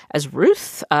Brie as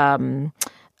Ruth.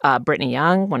 Brittany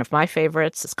Young, one of my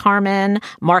favorites, is Carmen.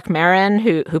 Mark Maron,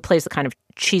 who plays the kind of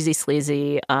cheesy,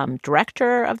 sleazy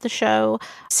director of the show.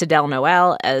 Sidel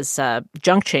Noel as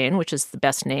Junk Chain, which is the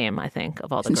best name, I think,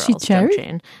 of all the girls. She Cherry? Junk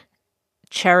Chain.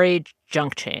 Cherry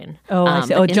Junk Chain. Oh, I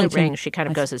see. In Junk the ring, Chain. she kind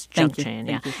of goes as Thank Junk you. Chain.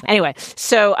 Thank Yeah. you. Anyway,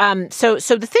 so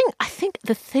the thing, I think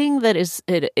the thing that is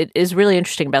it is really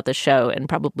interesting about this show, and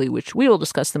probably which we will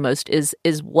discuss the most, is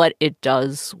what it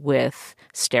does with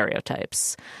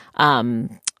stereotypes.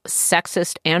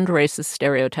 Sexist and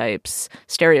racist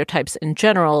stereotypes in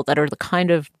general that are the kind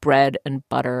of bread and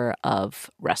butter of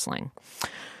wrestling.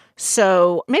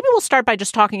 So maybe we'll start by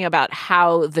just talking about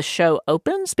how the show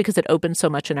opens, because it opens so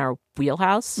much in our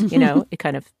wheelhouse. You know, it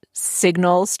kind of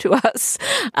signals to us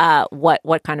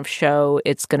what kind of show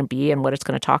it's going to be and what it's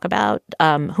going to talk about.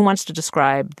 Who wants to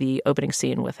describe the opening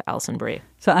scene with Alison Brie?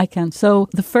 So I can. So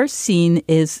the first scene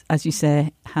is, as you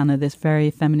say, Hannah, this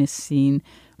very feminist scene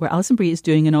where Alison Brie is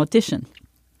doing an audition.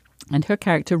 And her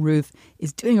character, Ruth,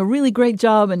 is doing a really great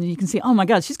job. And you can see, oh my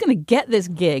God, she's going to get this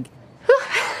gig.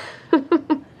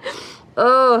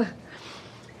 Oh,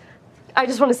 I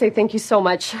just want to say thank you so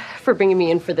much for bringing me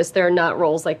in for this. There are not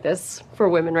roles like this for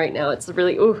women right now. It's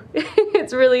really,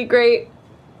 it's really great.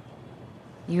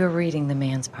 You're reading the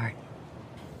man's part.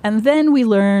 And then we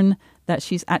learn that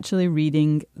she's actually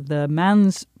reading the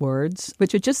man's words,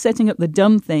 which are just setting up the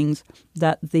dumb things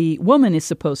that the woman is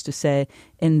supposed to say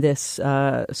in this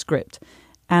script.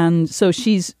 And so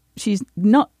she's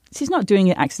not doing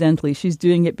it accidentally. She's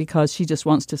doing it because she just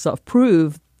wants to sort of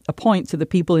prove a point to the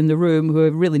people in the room who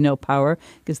have really no power,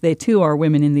 because they too are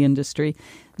women in the industry,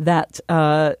 that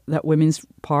women's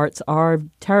parts are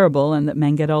terrible and that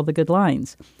men get all the good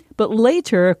lines. But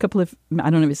later, I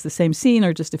don't know if it's the same scene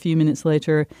or just a few minutes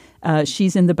later,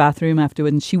 she's in the bathroom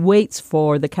afterward and she waits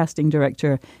for the casting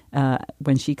director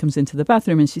when she comes into the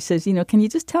bathroom, and she says, can you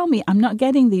just tell me, I'm not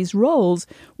getting these roles,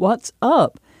 what's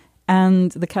up?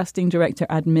 And the casting director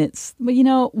admits,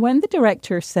 well, when the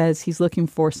director says he's looking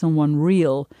for someone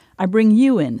real, I bring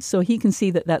you in so he can see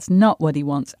that that's not what he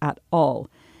wants at all.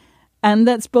 And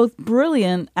that's both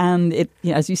brilliant and, it,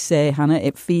 as you say, Hannah,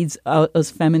 it feeds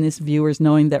us feminist viewers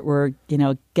knowing that we're,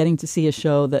 getting to see a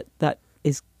show that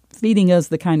is feeding us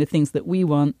the kind of things that we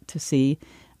want to see.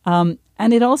 And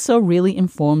it also really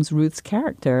informs Ruth's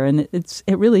character, and it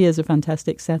really is a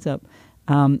fantastic setup.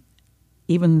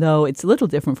 Even though it's a little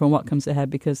different from what comes ahead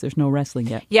because there's no wrestling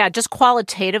yet. Yeah, just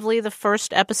qualitatively, the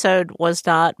first episode was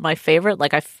not my favorite.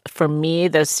 For me,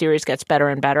 the series gets better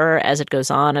and better as it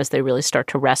goes on, as they really start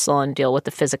to wrestle and deal with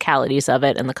the physicalities of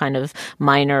it and the kind of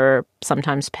minor,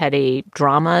 sometimes petty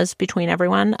dramas between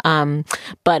everyone.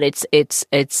 But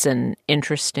it's an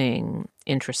interesting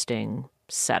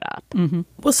setup. Mm-hmm.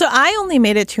 Well, so I only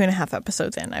made it 2.5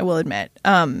 episodes in, I will admit,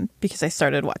 because I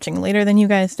started watching later than you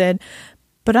guys did.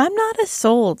 But I'm not as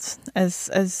sold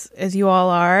as you all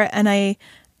are, and I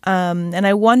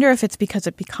wonder if it's because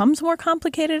it becomes more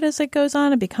complicated as it goes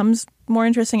on. It becomes more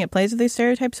interesting. It plays with these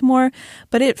stereotypes more.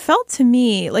 But it felt to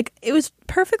me like it was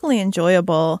perfectly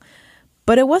enjoyable,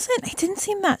 but it didn't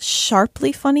seem that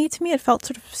sharply funny to me. It felt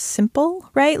sort of simple,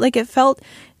 right? Like it felt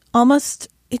almost.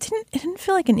 It didn't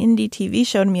feel like an indie TV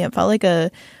show to me. It felt like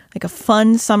a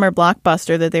fun summer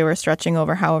blockbuster that they were stretching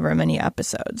over however many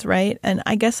episodes, right? And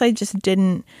I guess it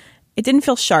didn't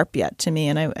feel sharp yet to me,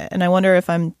 and I wonder if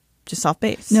I'm just off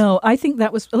base. No, I think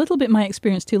that was a little bit my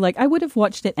experience too. Like I would have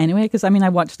watched it anyway, because I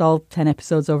watched all 10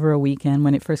 episodes over a weekend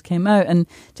when it first came out, and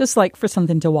just like for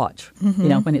something to watch,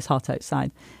 when it's hot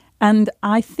outside. And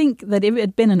I think that if it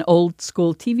had been an old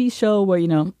school TV show where,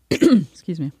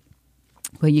 excuse me,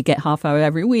 where you get half hour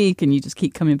every week and you just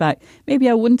keep coming back. Maybe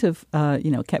I wouldn't have,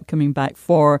 kept coming back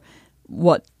for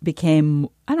what became,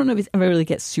 I don't know if it ever really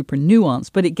gets super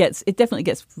nuanced, but it definitely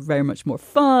gets very much more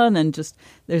fun and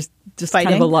there's just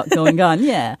Fighting. kind of a lot going on.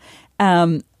 Yeah.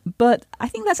 But I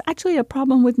think that's actually a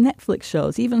problem with Netflix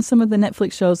shows. Even some of the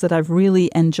Netflix shows that I've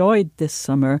really enjoyed this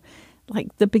summer,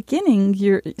 like the beginning,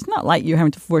 it's not like you're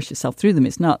having to force yourself through them.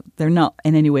 They're not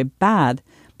in any way bad,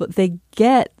 but they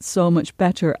get so much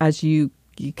better as you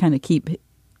kind of keep,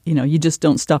 you just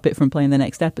don't stop it from playing the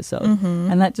next episode.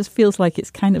 Mm-hmm. And that just feels like it's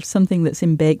kind of something that's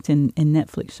baked in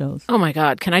Netflix shows. Oh my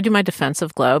God. Can I do my defense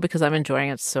of Glow? Because I'm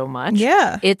enjoying it so much.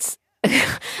 Yeah. It's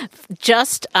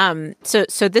just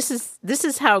so this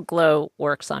is how Glow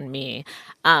works on me.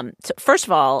 So first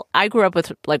of all, I grew up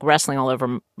with like wrestling all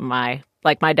over my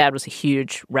dad was a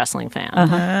huge wrestling fan.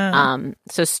 Uh-huh.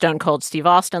 So Stone Cold Steve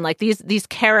Austin, like these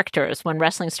characters, when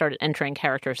wrestling started entering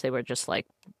characters, they were just like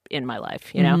in my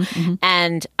life, Mm-hmm.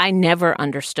 And I never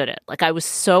understood it. Like I was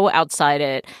so outside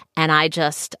it, and I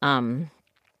just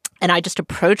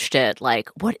approached it like,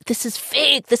 what? This is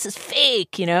fake,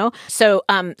 So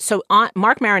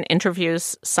Marc Maron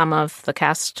interviews some of the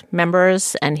cast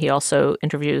members, and he also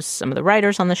interviews some of the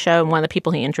writers on the show. And one of the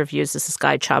people he interviews is this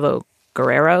guy Chavo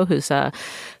Guerrero, who's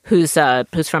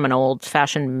from an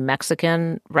old-fashioned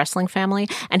Mexican wrestling family,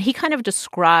 and he kind of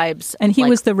describes. And he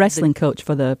was the wrestling coach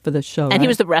for the show, and right? he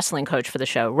was the wrestling coach for the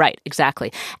show, right?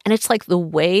 Exactly. And it's like the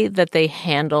way that they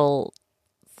handle,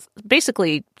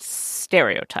 basically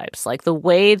stereotypes, like the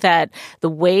way that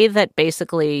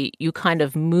basically you kind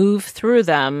of move through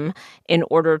them in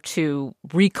order to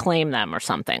reclaim them or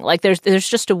something. Like there's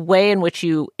just a way in which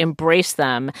you embrace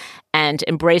them and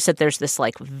embrace that there's this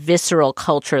like visceral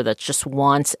culture that just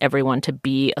wants everyone to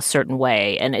be a certain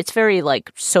way, and it's very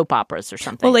like soap operas or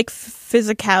something. Well, like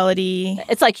physicality.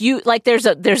 It's like there's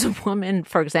a woman,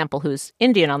 for example, who's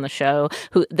Indian on the show,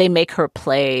 who they make her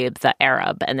play the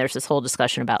Arab, and there's this whole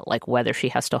discussion about like whether she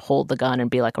has to hold the gun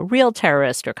and be like a real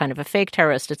terrorist or kind of a fake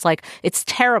terrorist. It's like, it's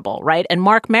terrible, right? And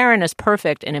Marc Maron is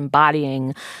perfect in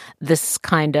embodying this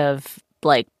kind of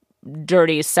like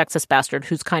dirty sexist bastard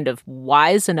who's kind of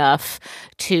wise enough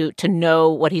to know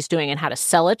what he's doing and how to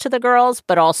sell it to the girls,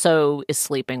 but also is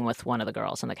sleeping with one of the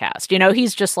girls in the cast.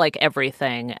 He's just like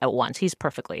everything at once. He's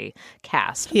perfectly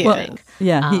cast. I think.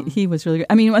 Yeah, he was really good.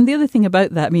 I mean, and the other thing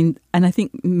about that, I mean, and I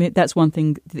think that's one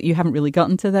thing that you haven't really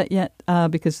gotten to that yet,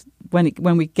 because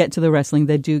when we get to the wrestling,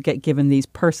 they do get given these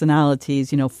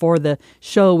personalities, for the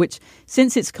show, which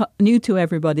since it's new to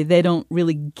everybody, they don't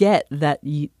really get that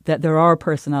there are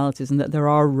personalities and that there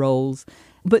are roles.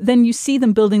 But then you see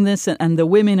them building this, and the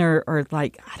women are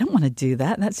like, I don't want to do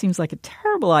that. That seems like a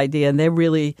terrible idea. And they're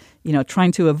really,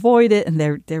 trying to avoid it, and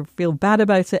they feel bad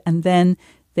about it. And then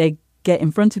they get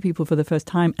in front of people for the first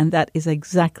time, and that is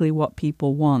exactly what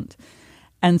people want.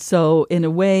 And so in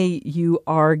a way, you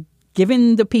are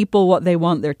giving the people what they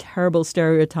want. They're terrible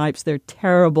stereotypes. They're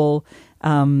terrible.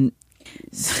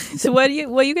 So what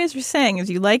you guys were saying is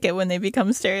you like it when they become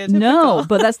stereotypical. No,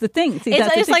 but that's the thing. See,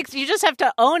 it's like you just have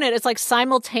to own it. It's like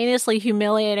simultaneously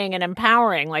humiliating and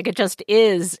empowering. Like it just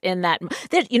is in that.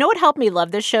 You know what helped me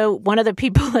love this show? One of the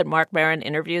people that Marc Maron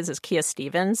interviews is Kia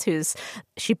Stevens,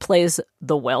 she plays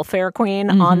the welfare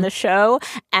queen on the show,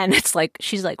 and it's like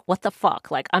she's like, what the fuck?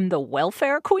 Like I'm the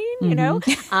welfare queen,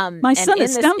 My son at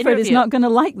Stanford is not going to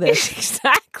like this.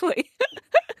 Exactly.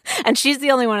 And she's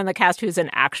the only one in the cast who's an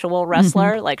actual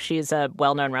wrestler. Like she's a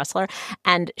well-known wrestler.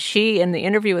 And she, in the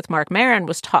interview with Marc Maron,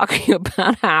 was talking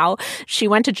about how she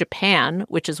went to Japan,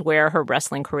 which is where her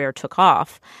wrestling career took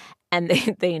off. And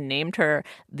they named her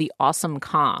the Awesome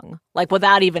Kong, like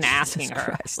without even asking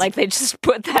her. Like they just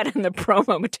put that in the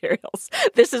promo materials.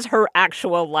 This is her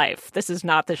actual life. This is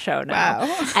not the show now.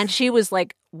 Wow. And she was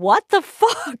like, what the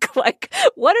fuck? Like,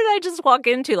 what did I just walk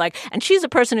into? Like, and she's a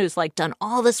person who's like done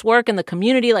all this work in the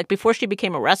community. Like before she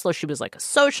became a wrestler, she was like a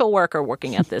social worker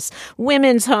working at this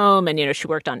women's home. And, she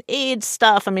worked on AIDS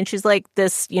stuff. I mean, she's like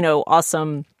this,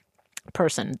 awesome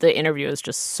person. The interview is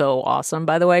just so awesome,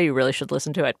 by the way. You really should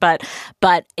listen to it. But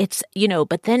it's,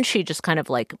 but then she just kind of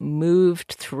like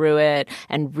moved through it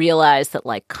and realized that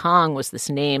like Kong was this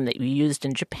name that you used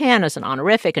in Japan as an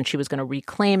honorific, and she was going to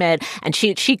reclaim it. And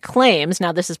she claims,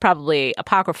 now this is probably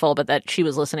apocryphal, but that she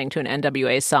was listening to an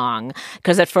NWA song,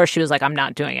 because at first she was like, I'm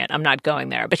not doing it. I'm not going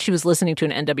there. But she was listening to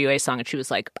an NWA song and she was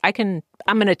like, I'm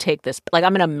going to take this, like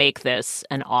I'm going to make this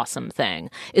an awesome thing.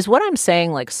 Is what I'm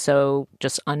saying like so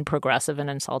just unprogressive aggressive and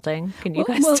insulting? Can you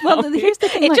guys tell well, me? here's the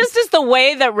thing. It just is the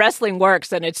way that wrestling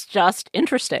works, and it's just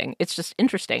interesting. It's just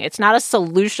interesting. It's not a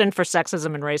solution for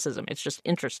sexism and racism. It's just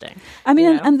interesting. I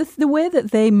mean, and the way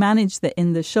that they manage that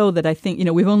in the show, that I think,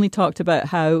 we've only talked about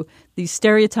how these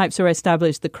stereotypes are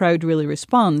established, the crowd really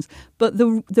responds. But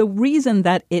the reason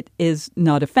that it is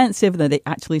not offensive, that it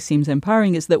actually seems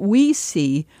empowering, is that we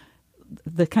see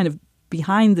the kind of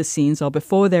behind the scenes, or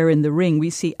before they're in the ring, we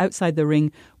see outside the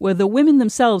ring where the women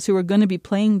themselves who are going to be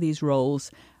playing these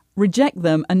roles reject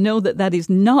them and know that that is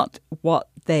not what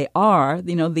they are.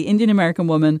 The Indian American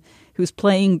woman who's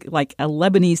playing like a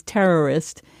Lebanese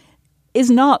terrorist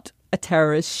is not a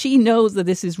terrorist. She knows that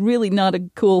this is really not a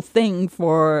cool thing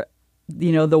for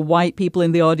the white people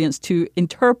in the audience to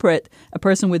interpret a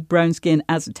person with brown skin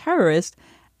as a terrorist.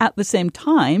 At the same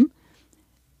time,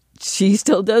 she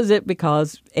still does it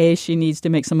because, A, she needs to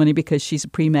make some money because she's a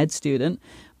pre-med student,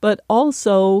 but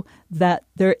also that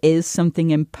there is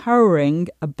something empowering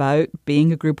about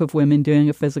being a group of women doing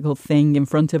a physical thing in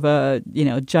front of a,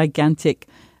 gigantic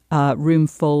room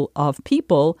full of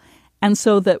people. And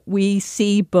so that we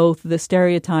see both the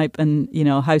stereotype and,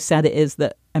 how sad it is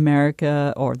that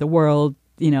America or the world,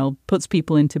 puts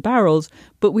people into barrels,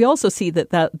 but we also see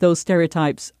that those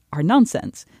stereotypes are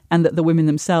nonsense and that the women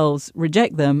themselves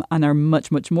reject them and are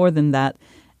much, much more than that.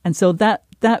 And so that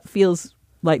feels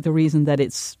like the reason that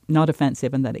it's not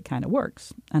offensive and that it kind of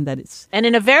works and that it's... And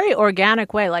in a very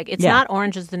organic way, like it's not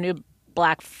Orange is the New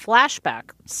Black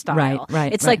flashback style.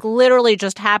 Right. It's like literally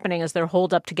just happening as they're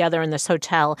holed up together in this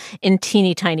hotel in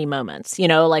teeny tiny moments.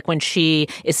 Like when she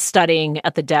is studying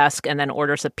at the desk and then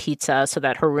orders a pizza so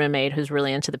that her roommate, who's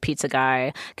really into the pizza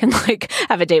guy, can like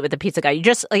have a date with the pizza guy.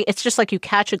 It's just like you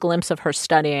catch a glimpse of her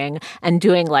studying and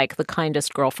doing like the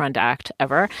kindest girlfriend act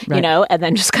ever, and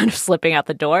then just kind of slipping out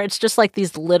the door. It's just like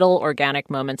these little organic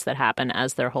moments that happen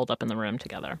as they're holed up in the room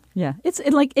together. Yeah,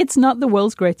 it's not the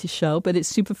world's greatest show, but it's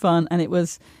super fun. And it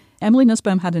was, Emily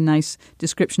Nussbaum had a nice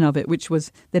description of it, which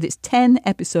was that it's 10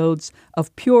 episodes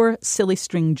of pure silly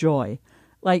string joy.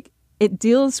 Like, it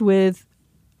deals with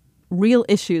real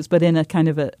issues, but in a kind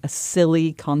of a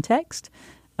silly context.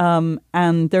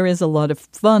 And there is a lot of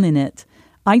fun in it.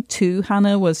 I too,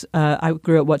 Hannah, I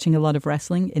grew up watching a lot of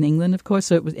wrestling in England, of course.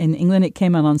 So it was in England, it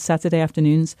came on Saturday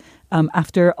afternoons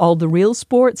after all the real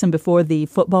sports and before the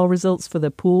football results for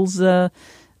the pools,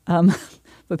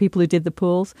 for people who did the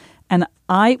pools. And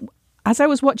as I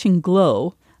was watching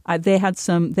Glow, they had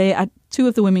two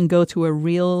of the women go to a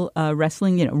real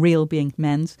wrestling, real being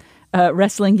men's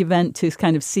wrestling event to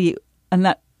kind of see, and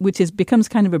that becomes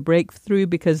kind of a breakthrough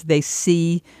because they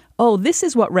see, oh, this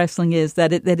is what wrestling is,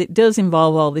 that it does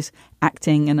involve all this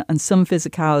acting and some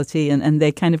physicality, and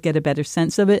they kind of get a better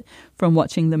sense of it from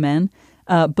watching the men.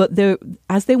 But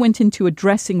as they went into a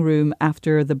dressing room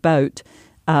after the bout,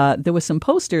 there were some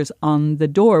posters on the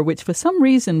door, which for some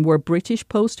reason were British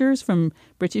posters from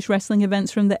British wrestling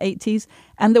events from the 80s.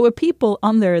 And there were people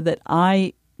on there that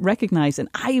I recognized. And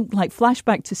I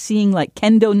flashback to seeing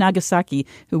Kendo Nagasaki,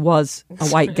 who was a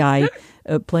white guy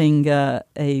playing a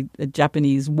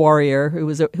Japanese warrior who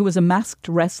was a masked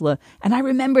wrestler. And I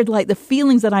remembered the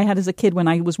feelings that I had as a kid when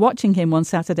I was watching him one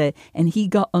Saturday and he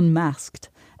got unmasked.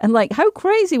 And how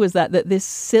crazy was that this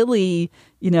silly,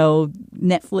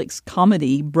 Netflix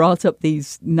comedy brought up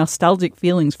these nostalgic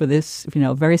feelings for this,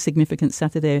 very significant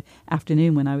Saturday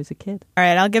afternoon when I was a kid. All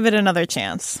right, I'll give it another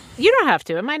chance. You don't have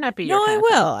to. It might not be your No, I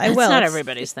will. It's not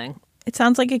everybody's thing. It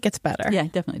sounds like it gets better. Yeah,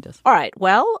 it definitely does. All right.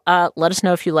 Well, let us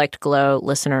know if you liked Glow,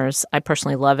 listeners. I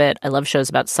personally love it. I love shows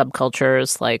about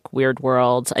subcultures like Weird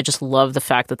Worlds. I just love the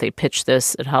fact that they pitched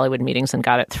this at Hollywood meetings and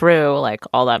got it through.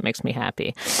 All that makes me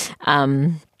happy.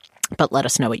 But let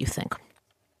us know what you think.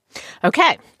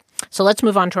 Okay. So let's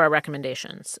move on to our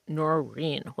recommendations.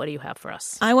 Noreen, what do you have for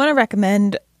us? I want to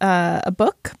recommend a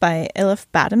book by Elif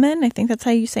Batuman. I think that's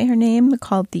how you say her name,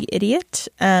 called The Idiot.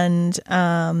 And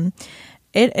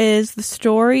it is the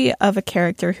story of a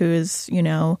character who is,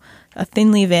 a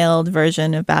thinly veiled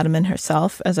version of Batuman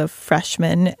herself as a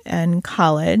freshman in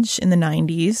college in the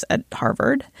 90s at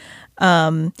Harvard.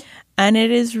 And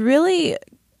it is really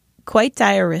quite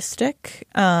diaristic.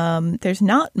 There's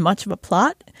not much of a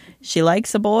plot. She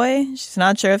likes a boy. She's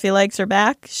not sure if he likes her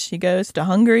back. She goes to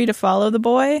Hungary to follow the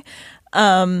boy.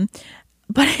 But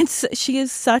she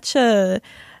is such a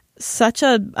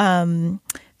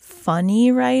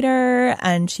funny writer,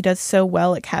 and she does so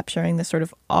well at capturing the sort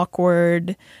of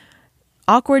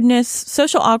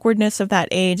social awkwardness of that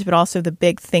age, but also the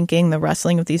big thinking, the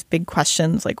wrestling of these big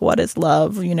questions like what is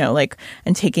love,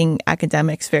 and taking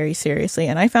academics very seriously.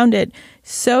 And I found it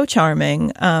so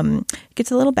charming. It gets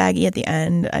a little baggy at the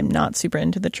end. I'm not super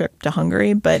into the trip to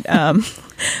Hungary, but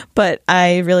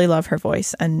I really love her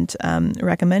voice and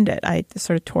recommend it. I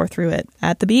sort of tore through it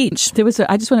at the beach.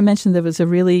 I just want to mention there was a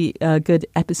really good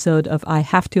episode of I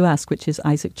Have to Ask, which is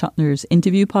Isaac Chotner's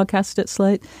interview podcast at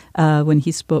Slate, when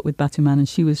he spoke with Batu Man, and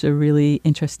she was a really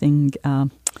interesting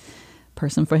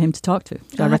person for him to talk to.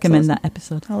 So I recommend that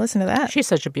episode. I'll listen to that. She's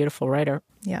such a beautiful writer.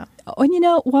 Yeah. Oh,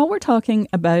 and while we're talking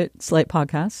about Slate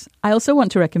podcasts, I also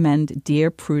want to recommend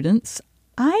Dear Prudence.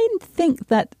 I think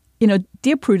that,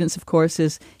 Dear Prudence, of course,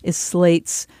 is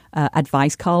Slate's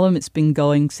advice column. It's been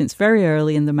going since very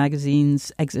early in the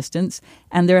magazine's existence,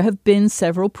 and there have been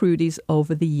several prudies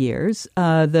over the years.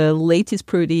 The latest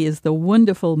prudie is the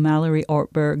wonderful Mallory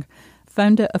Ortberg,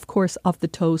 founder, of course, of The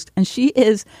Toast, and she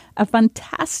is a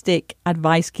fantastic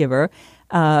advice giver.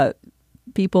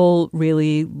 People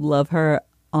really love her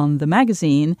on the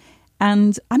magazine,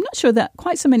 and I'm not sure that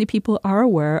quite so many people are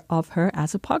aware of her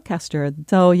as a podcaster.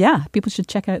 So, yeah, people should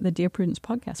check out the Dear Prudence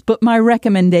podcast. But my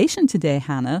recommendation today,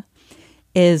 Hannah,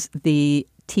 is the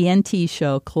TNT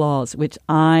show Claws, which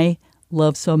I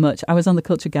love so much. I was on the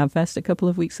Culture Gabfest a couple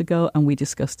of weeks ago, and we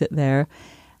discussed it there,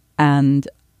 and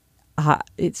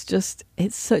it's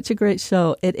such a great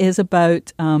show. It is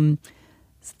about the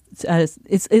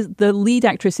lead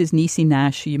actress is Niecy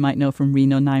Nash, who you might know from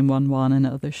Reno 911 and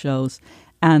other shows,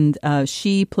 and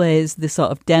she plays the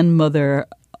sort of den mother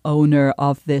owner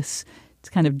of this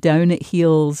kind of down at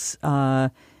heels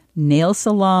nail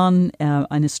salon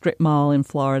in a strip mall in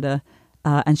Florida,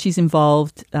 and she's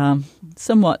involved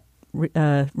somewhat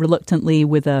reluctantly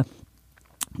with a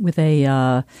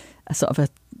sort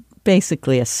of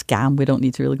basically a scam. We don't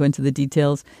need to really go into the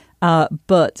details.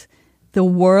 But the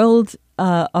world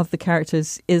of the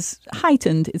characters is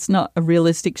heightened. It's not a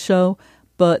realistic show,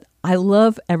 but I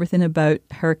love everything about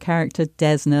her character,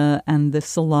 Desna, and the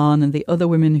salon and the other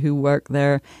women who work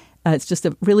there. It's just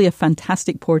really a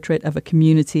fantastic portrait of a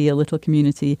community, a little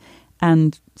community,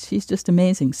 and she's just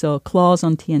amazing. So Claws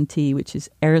on TNT, which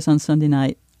airs on Sunday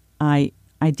night, I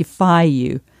defy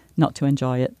you not to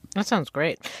enjoy it. That sounds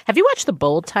great. Have you watched The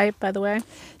Bold Type, by the way?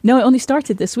 No, it only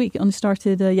started this week. It only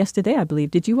started yesterday, I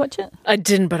believe. Did you watch it? I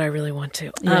didn't, but I really want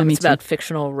to. Yeah, it's about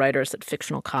fictional writers at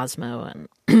Fictional Cosmo, and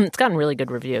it's gotten really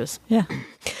good reviews. Yeah.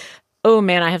 Oh,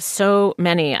 man, I have so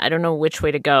many. I don't know which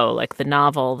way to go, like the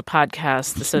novel, the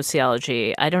podcast, the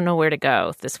sociology. I don't know where to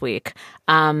go this week.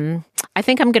 I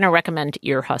think I'm going to recommend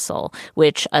Ear Hustle,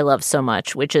 which I love so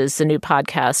much, which is the new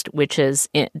podcast, which is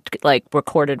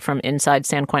recorded from inside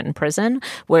San Quentin prison,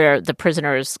 where the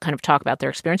prisoners kind of talk about their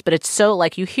experience. But it's so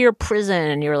like you hear prison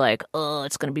and you're like, oh,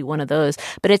 it's going to be one of those.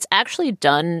 But it's actually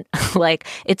done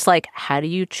it's like, how do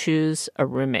you choose a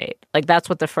roommate? Like that's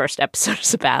what the first episode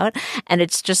is about. And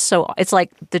it's just it's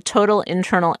like the total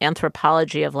internal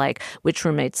anthropology of like which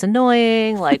roommate's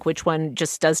annoying, like which one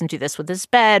just doesn't do this with his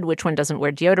bed, which one doesn't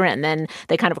wear deodorant. And then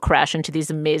they kind of crash into these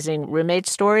amazing roommate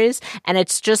stories. And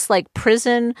it's just like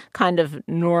prison kind of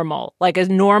normal, like a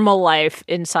normal life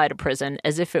inside a prison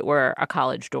as if it were a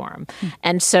college dorm.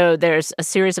 And so there's a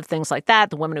series of things like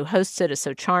that. The woman who hosts it is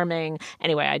so charming.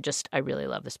 Anyway, I really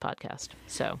love this podcast.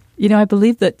 So, I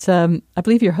believe that, I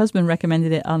believe your husband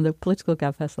recommended it on the Political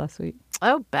Gabfest last week.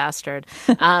 Oh, bastard.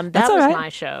 That was right. My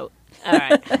show. All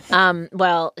right.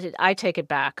 Well, I take it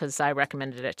back because I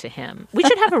recommended it to him. We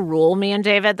should have a rule, me and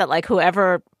David, that like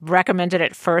whoever recommended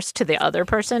it first to the other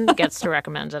person gets to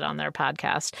recommend it on their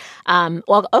podcast.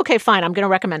 Well, okay, fine. I'm going to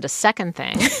recommend a second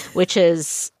thing, which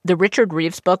is the Richard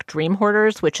Reeves book, Dream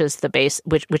Hoarders, which is the base,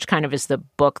 which kind of is the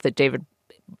book that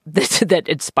that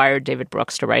inspired David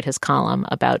Brooks to write his column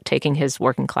about taking his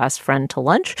working class friend to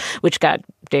lunch, which got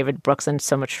David Brooks in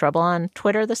so much trouble on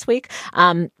Twitter this week.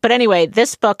 But anyway,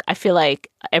 this book, I feel like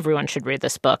everyone should read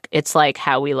this book. It's like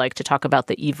how we like to talk about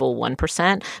the evil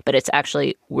 1%, but it's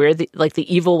actually the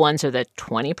evil ones are the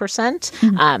 20%.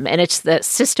 Mm-hmm. And it's the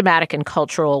systematic and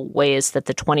cultural ways that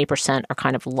the 20% are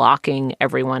kind of locking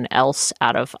everyone else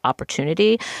out of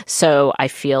opportunity. So I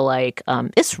feel like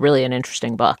it's really an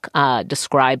interesting book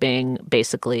describing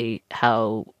basically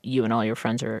how you and all your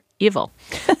friends are evil.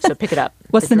 So pick it up.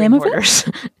 What's the name of it?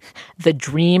 The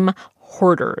Dream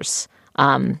Hoarders.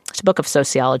 It's a book of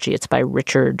sociology. It's by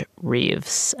Richard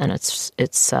Reeves, and it's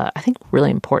I think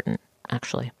really important,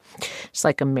 actually. It's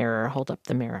like a mirror. Hold up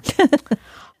the mirror.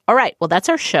 All right. Well, that's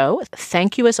our show.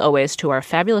 Thank you, as always, to our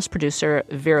fabulous producer,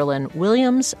 Veralyn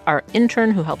Williams, our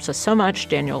intern who helps us so much,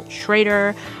 Daniel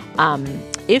Schrader.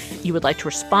 If you would like to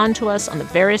respond to us on the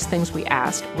various things we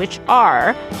asked, which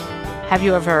are, have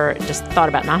you ever just thought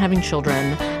about not having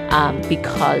children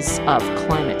because of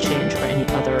climate change or any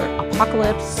other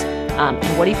apocalypse?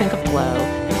 And what do you think of Glow?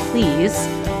 please,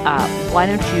 why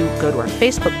don't you go to our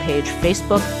Facebook page,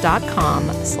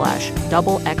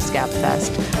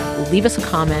 facebook.com/XGAPFest. Leave us a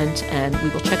comment, and we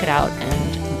will check it out.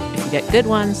 And if we get good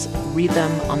ones, read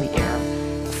them on the air.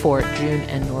 For June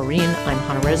and Noreen, I'm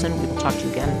Hannah Rosen. We will talk to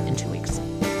you again in 2 weeks.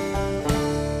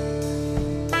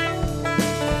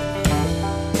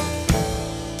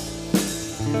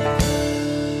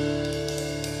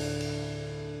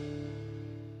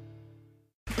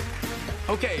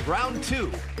 Okay, round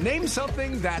 2. Name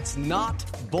something that's not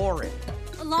boring.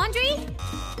 A laundry?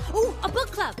 Ooh, a book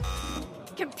club.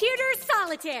 Computer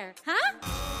solitaire, huh?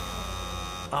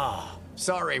 Ah,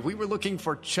 sorry, we were looking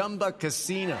for Chumba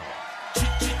Casino.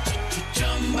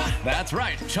 That's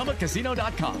right,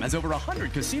 ChumbaCasino.com has over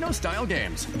 100 casino-style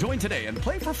games. Join today and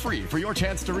play for free for your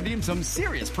chance to redeem some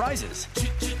serious prizes.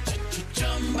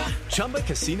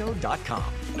 ChumbaCasino.com.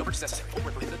 No purchase necessary. Void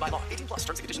where prohibited by law. 18+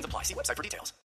 terms and conditions apply. See website for details.